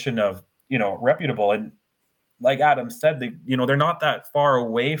definition of, reputable. And like Adam said, they're not that far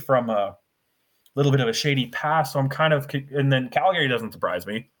away from a little bit of a shady past. So I'm kind of, and then Calgary doesn't surprise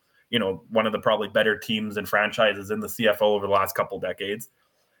me. One of the probably better teams and franchises in the CFL over the last couple decades.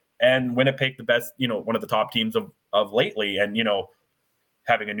 And Winnipeg, the best, one of the top teams of lately, and,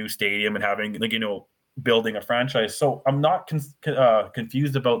 having a new stadium and having, building a franchise. So I'm not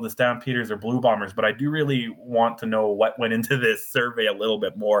confused about the Stampeders or Blue Bombers, but I do really want to know what went into this survey a little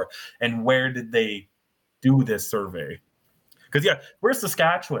bit more, and where did they do this survey? Because, yeah, where's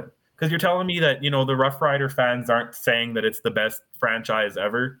Saskatchewan? Because you're telling me that, the Rough Rider fans aren't saying that it's the best franchise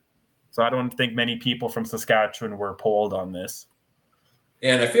ever. So I don't think many people from Saskatchewan were polled on this.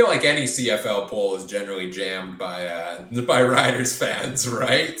 And I feel like any CFL poll is generally jammed by Riders fans,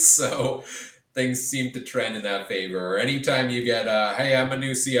 right? So things seem to trend in that favor. Or anytime you get, hey, I'm a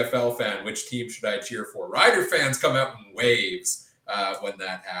new CFL fan, which team should I cheer for? Rider fans come out in waves when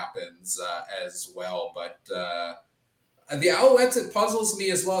that happens as well. But the Alouettes, it puzzles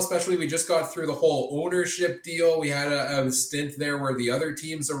me as well, especially we just got through the whole ownership deal. We had a stint there where the other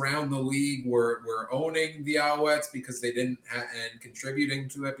teams around the league were owning the Alouettes because they didn't and contributing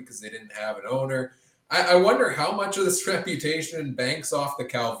to it because they didn't have an owner. I wonder how much of this reputation banks off the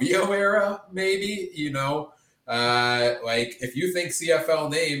Calvillo era, maybe, like if you think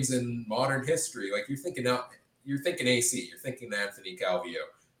CFL names in modern history, like you're thinking AC, you're thinking Anthony Calvillo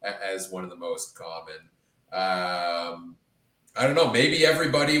as one of the most common. I don't know, maybe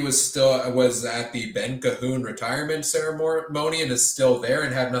everybody was at the Ben Cahoon retirement ceremony and is still there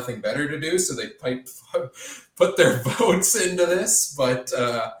and had nothing better to do, so they put their votes into this, but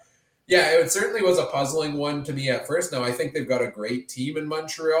yeah, it certainly was a puzzling one to me at first. Now, I think they've got a great team in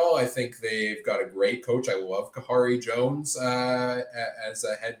Montreal. I think they've got a great coach. I love Kahari Jones as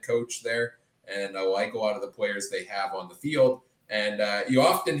a head coach there, and I like a lot of the players they have on the field. And you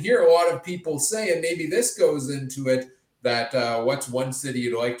often hear a lot of people say, and maybe this goes into it, that what's one city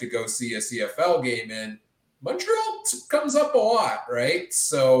you'd like to go see a CFL game in? Montreal comes up a lot, right?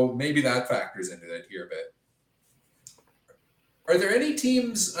 So maybe that factors into it here a bit. Are there any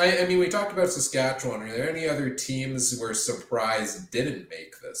teams, I mean, we talked about Saskatchewan. Are there any other teams where surprise didn't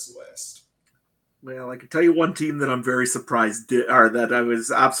make this list? Well, I can tell you one team that I'm very surprised or that I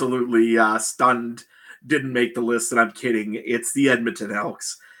was absolutely stunned didn't make the list, and I'm kidding. It's the Edmonton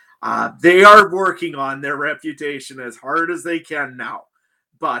Elks. They are working on their reputation as hard as they can now.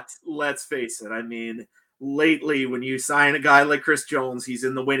 But let's face it, I mean, lately when you sign a guy like Chris Jones, he's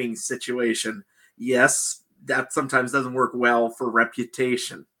in the winning situation. Yes, that sometimes doesn't work well for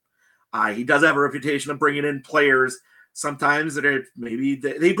reputation. He does have a reputation of bringing in players. Sometimes maybe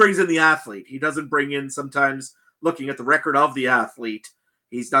he brings in the athlete. He doesn't bring in sometimes looking at the record of the athlete.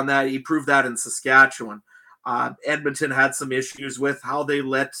 He's done that. He proved that in Saskatchewan. Edmonton had some issues with how they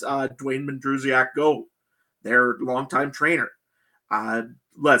let Dwayne Mandrusiak go, their longtime trainer.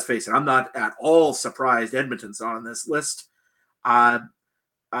 Let's face it, I'm not at all surprised Edmonton's on this list.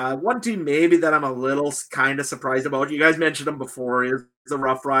 One team maybe that I'm a little kind of surprised about, you guys mentioned them before, is the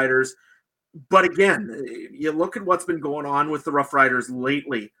Rough Riders. But again, you look at what's been going on with the Rough Riders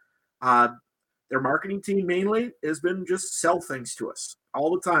lately. Their marketing team mainly has been just sell things to us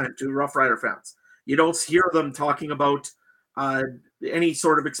all the time to Rough Rider fans. You don't hear them talking about any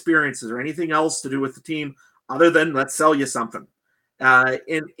sort of experiences or anything else to do with the team other than let's sell you something.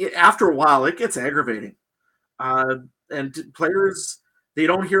 After a while, it gets aggravating. And players, they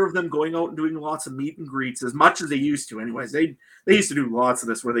don't hear of them going out and doing lots of meet and greets as much as they used to. Anyways, they used to do lots of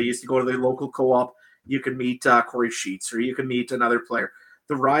this where they used to go to the local co-op. You can meet Corey Sheets or you can meet another player.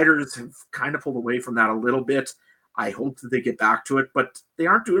 The Riders have kind of pulled away from that a little bit. I hope that they get back to it, but they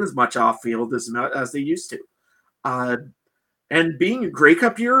aren't doing as much off-field as they used to. And being a Grey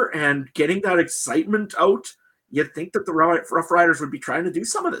Cup year and getting that excitement out, you'd think that the Rough Riders would be trying to do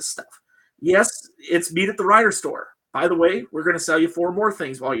some of this stuff. Yes, it's meet at the Rider store. By the way, we're going to sell you 4 more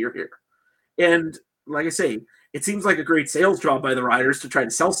things while you're here. And like I say, it seems like a great sales job by the Riders to try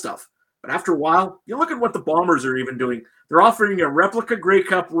to sell stuff. But after a while, you look at what the Bombers are even doing. They're offering a replica Grey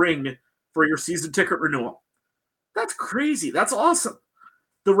Cup ring for your season ticket renewal. That's crazy. That's awesome.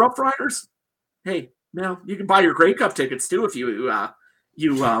 The Rough Riders, hey, now you can buy your Grey Cup tickets too if you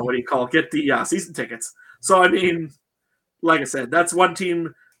get the season tickets. So, I mean, like I said, that's one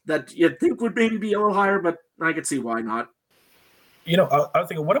team that you'd think would maybe be a little higher, but I could see why not. You know, I was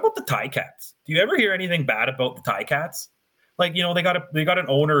thinking, what about the Ticats? Do you ever hear anything bad about the Ticats? Like, you know, they got an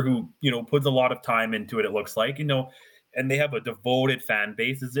owner who, you know, puts a lot of time into it, it looks like, you know, and they have a devoted fan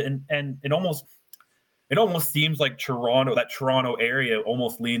base. And it almost seems like Toronto area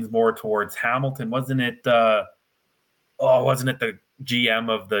almost leans more towards Hamilton. Wasn't it the GM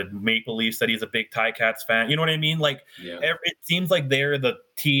of the Maple Leafs that he's a big Ticats fan? You know what I mean? Like, yeah. It seems like they're the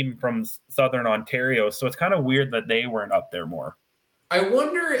team from Southern Ontario. So it's kind of weird that they weren't up there more. I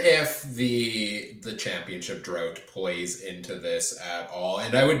wonder if the championship drought plays into this at all.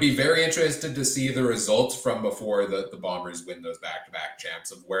 And I would be very interested to see the results from before the Bombers win those back-to-back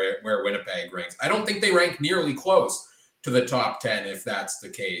champs of where Winnipeg ranks. I don't think they rank nearly close to the top 10 if that's the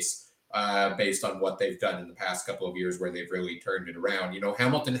case, based on what they've done in the past couple of years where they've really turned it around. You know,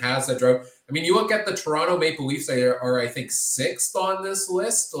 Hamilton has that drought. I mean, you look at the Toronto Maple Leafs, they are I think 6th on this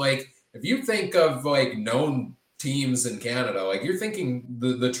list. Like, if you think of like known teams in Canada, like you're thinking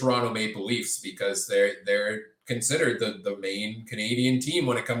the Toronto Maple Leafs because they're considered the main Canadian team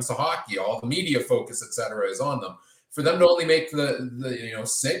when it comes to hockey. All the media focus, etc., is on them. For them to only make the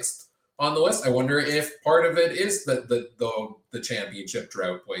 6th on the list, I wonder if part of it is the championship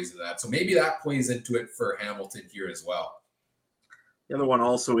drought plays into that. So maybe that plays into it for Hamilton here as well. The other one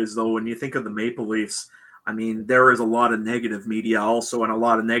also is, though, when you think of the Maple Leafs, I mean, there is a lot of negative media also and a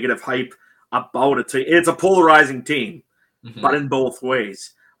lot of negative hype about it. It's a polarizing team, but in both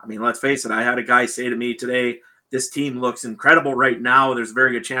ways. I mean, let's face it. I had a guy say to me today, this team looks incredible right now. There's a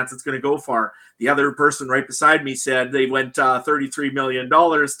very good chance it's going to go far. The other person right beside me said they went $33 million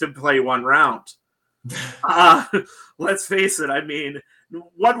to play one round. Let's face it. I mean,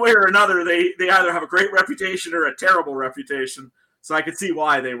 one way or another, they either have a great reputation or a terrible reputation. So I could see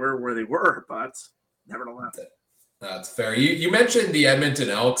why they were where they were, but nevertheless. That's fair. You mentioned the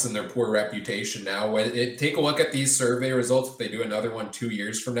Edmonton Elks and their poor reputation now. Take a look at these survey results. If they do another one 2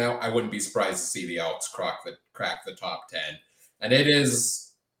 years from now, I wouldn't be surprised to see the Elks crack the top 10. And it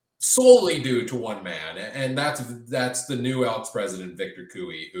is solely due to one man, and that's the new Elks president, Victor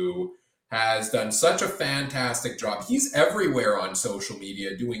Cooey, who has done such a fantastic job. He's everywhere on social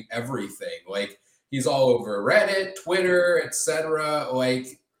media doing everything. Like, he's all over Reddit, Twitter, etc.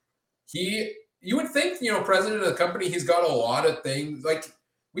 Like, he you would think, president of the company, he's got a lot of things. Like,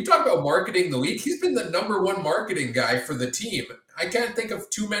 we talk about marketing the league. He's been the number one marketing guy for the team. I can't think of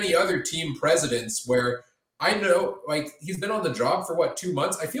too many other team presidents where I know, like, he's been on the job for 2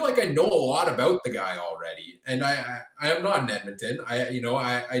 months. I feel like I know a lot about the guy already. And I am not in Edmonton.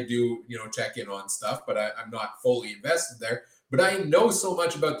 I do, check in on stuff, but I'm not fully invested there. But I know so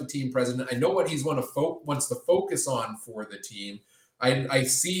much about the team president. I know what he's wants to focus on for the team. I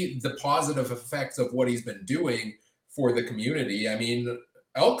see the positive effects of what he's been doing for the community. I mean,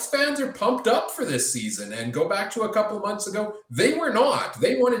 Elks fans are pumped up for this season, and go back to a couple of months ago, they were not.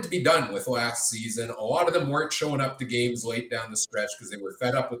 They wanted to be done with last season. A lot of them weren't showing up to games late down the stretch because they were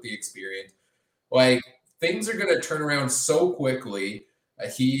fed up with the experience. Like, things are going to turn around so quickly. I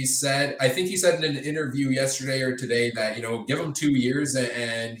think he said in an interview yesterday or today that, give him 2 years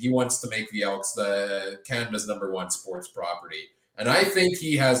and he wants to make the Elks the Canada's #1 sports property. And I think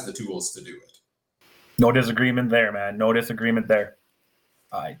he has the tools to do it. No disagreement there, man. No disagreement there.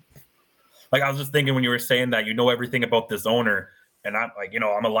 I was just thinking when you were saying that, everything about this owner, and I'm like,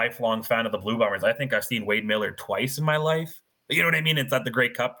 I'm a lifelong fan of the Blue Bombers. I think I've seen Wade Miller twice in my life. You know what I mean? It's at the Grey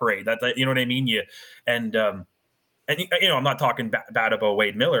Cup parade. You know what I mean? I'm not talking bad about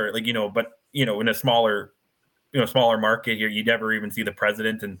Wade Miller, but in a smaller market here, you never even see the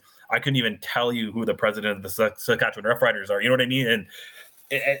president, and I couldn't even tell you who the president of the Saskatchewan Roughriders are. You know what I mean?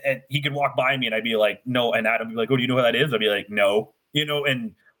 And he could walk by me, and I'd be like, no. And Adam would be like, oh, do you know who that is? I'd be like, no.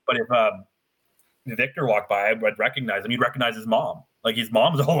 But if Victor walked by, I'd recognize him. You'd recognize his mom. Like, his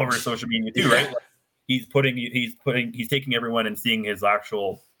mom's all over social media too, right? Like, he's taking everyone and seeing his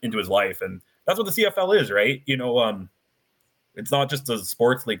actual into his life, and that's what the CFL is, right? It's not just a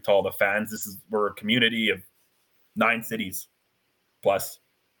sports league to all the fans. We're a community of 9 cities, plus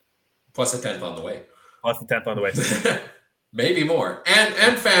a 10th on the way. Plus the 10th on the way. Maybe more,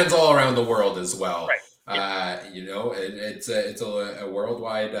 and fans all around the world as well. Right. It's a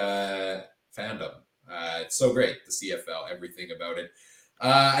worldwide fandom. It's so great, the CFL, everything about it.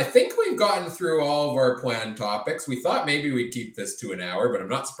 I think we've gotten through all of our planned topics. We thought maybe we'd keep this to an hour, but I'm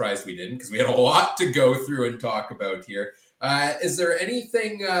not surprised we didn't, because we had a lot to go through and talk about here. Is there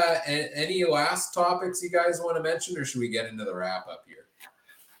anything, any last topics you guys want to mention, or should we get into the wrap up here?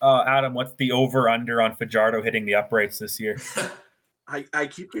 Adam, what's the over-under on Fajardo hitting the uprights this year? I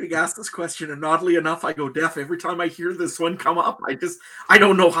keep getting asked this question, and oddly enough, I go deaf every time I hear this one come up. I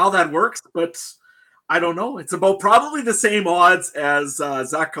don't know how that works, but I don't know. It's about probably the same odds as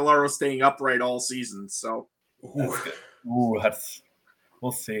Zach Calaro staying upright all season. So, we'll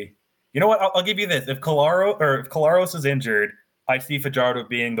see. You know what? I'll give you this. If Colaros is injured, I see Fajardo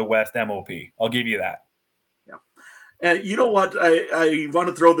being the West MOP. I'll give you that. Yeah. And you know what? I want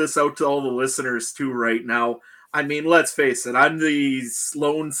to throw this out to all the listeners too right now. I mean, let's face it. I'm the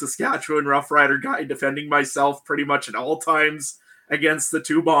lone Saskatchewan Roughrider guy defending myself pretty much at all times against the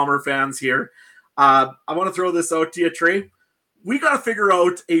 2 Bomber fans here. I want to throw this out to you, Trey. We got to figure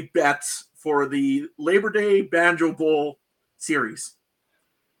out a bet for the Labor Day Banjo Bowl series.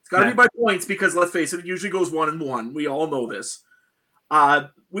 It's got to be by points because, let's face it usually goes 1-1. We all know this.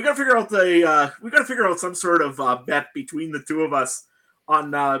 We got to figure out some sort of bet between the 2 of us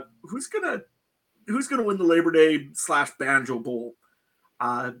on who's gonna win the Labor Day / Banjo Bowl.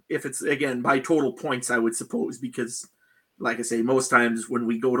 If it's, again, by total points, I would suppose, because, like I say, most times when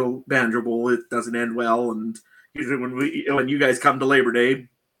we go to Banjo Bowl, it doesn't end well. And usually when you guys come to Labor Day,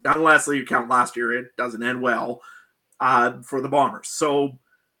 unless you count last year, it doesn't end well for the Bombers. So,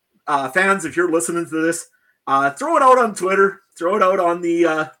 fans, if you're listening to this, throw it out on Twitter, throw it out on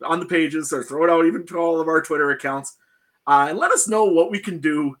the pages, or throw it out even to all of our Twitter accounts, and let us know what we can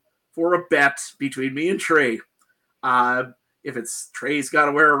do for a bet between me and Trey. If it's Trey's got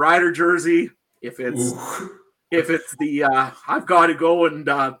to wear a Rider jersey, if it's the I've got to go and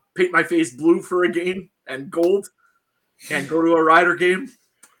paint my face blue for a game and gold and go to a Rider game.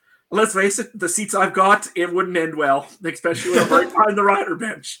 Let's face it, the seats I've got, it wouldn't end well, especially when I'm right behind the Rider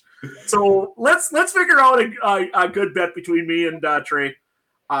bench. So let's figure out a good bet between me and Trey.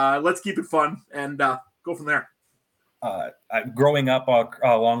 Let's keep it fun and go from there. Growing up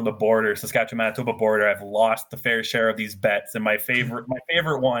along the border, Saskatchewan-Manitoba border, I've lost the fair share of these bets. And my favorite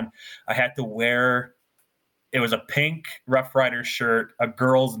one, I had to wear. It was a pink Rough Rider shirt, a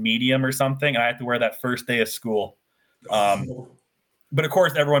girl's medium or something. I had to wear that first day of school. But of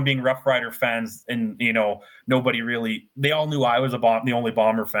course, everyone being Rough Rider fans, and nobody really. They all knew I was the only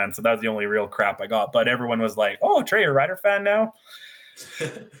Bomber fan, so that was the only real crap I got. But everyone was like, "Oh, Trey, you're a Rider fan now?"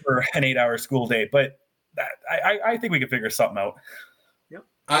 For an 8-hour school day, but. I think we can figure something out. Yep.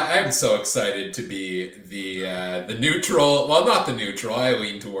 I'm so excited to be the neutral. Well, not the neutral. I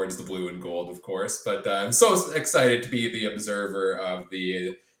lean towards the blue and gold, of course, but I'm so excited to be the observer of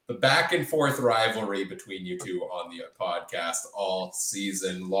the back and forth rivalry between you two on the podcast all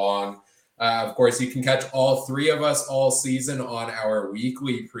season long. Of course, you can catch all three of us all season on our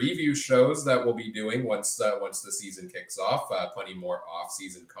weekly preview shows that we'll be doing once the season kicks off. Plenty more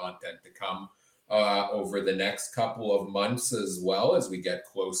off-season content to come over the next couple of months, as well as we get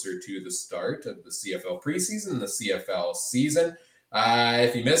closer to the start of the CFL preseason, the CFL season.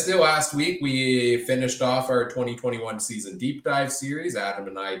 If you missed it last week, we finished off our 2021 season deep dive series. Adam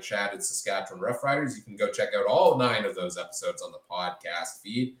and I chatted Saskatchewan Roughriders. You can go check out all 9 of those episodes on the podcast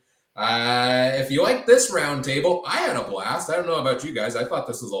feed. If you like this roundtable, I had a blast. I don't know about you guys. I thought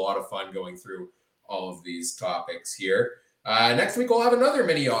this was a lot of fun going through all of these topics here. Next week, we'll have another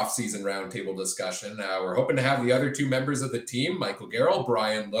mini off-season roundtable discussion. We're hoping to have the other 2 members of the team, Michael Garrell,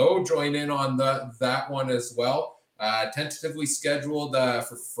 Brian Lowe, join in on that one as well. Tentatively scheduled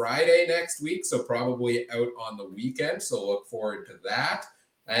for Friday next week, so probably out on the weekend. So look forward to that.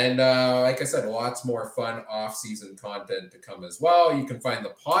 And like I said, lots more fun off-season content to come as well. You can find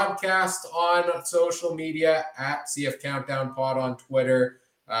the podcast on social media at CF Countdown Pod on Twitter,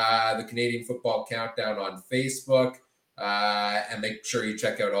 the Canadian Football Countdown on Facebook. And make sure you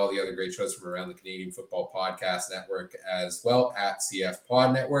check out all the other great shows from around the Canadian Football Podcast Network as well at CF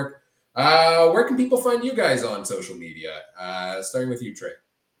Pod Network. Where can people find you guys on social media? Starting with you, Trey.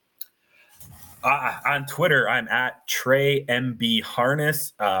 On Twitter, I'm at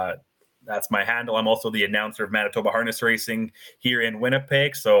TreyMBHarness. That's my handle. I'm also the announcer of Manitoba Harness Racing here in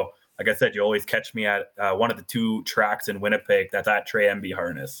Winnipeg. So, like I said, you always catch me at one of the 2 tracks in Winnipeg. That's at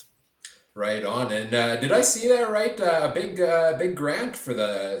TreyMBHarness. Right on. And did I see that right? A big grant for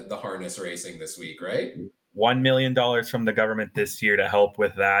the harness racing this week, right? $1 million from the government this year to help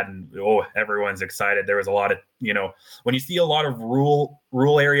with that. And everyone's excited. There was a lot of, when you see a lot of rural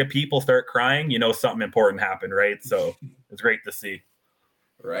area people start crying, something important happened, right? So it's great to see.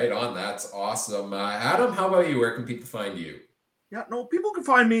 Right on. That's awesome. Adam, how about you? Where can people find you? Yeah, no, people can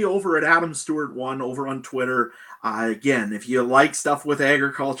find me over at Adam Stewart 1 over on Twitter. Again, if you like stuff with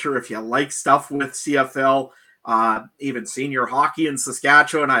agriculture, if you like stuff with CFL, even senior hockey in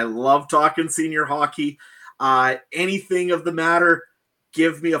Saskatchewan, I love talking senior hockey. Anything of the matter,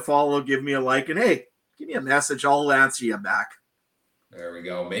 give me a follow, give me a like, and hey, give me a message. I'll answer you back. There we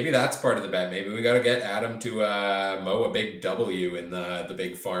go. Maybe that's part of the bet. Maybe we got to get Adam to mow a big W in the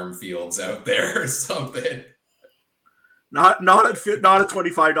big farm fields out there or something. Not a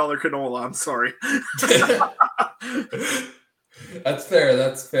 $25 canola. I'm sorry. That's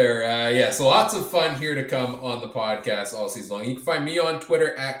fair. Yeah, so lots of fun here to come on the podcast all season long. You can find me on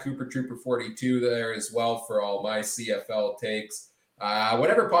Twitter at CooperTrooper42 there as well for all my CFL takes.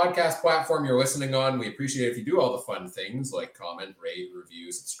 Whatever podcast platform you're listening on, we appreciate it if you do all the fun things like comment, rate,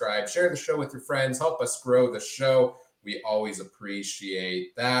 review, subscribe, share the show with your friends, help us grow the show. We always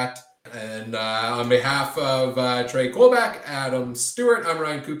appreciate that. And on behalf of Trey Colback, Adam Stewart, I'm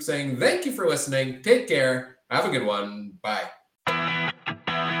Ryan Coop saying thank you for listening. Take care. Have a good one. Bye.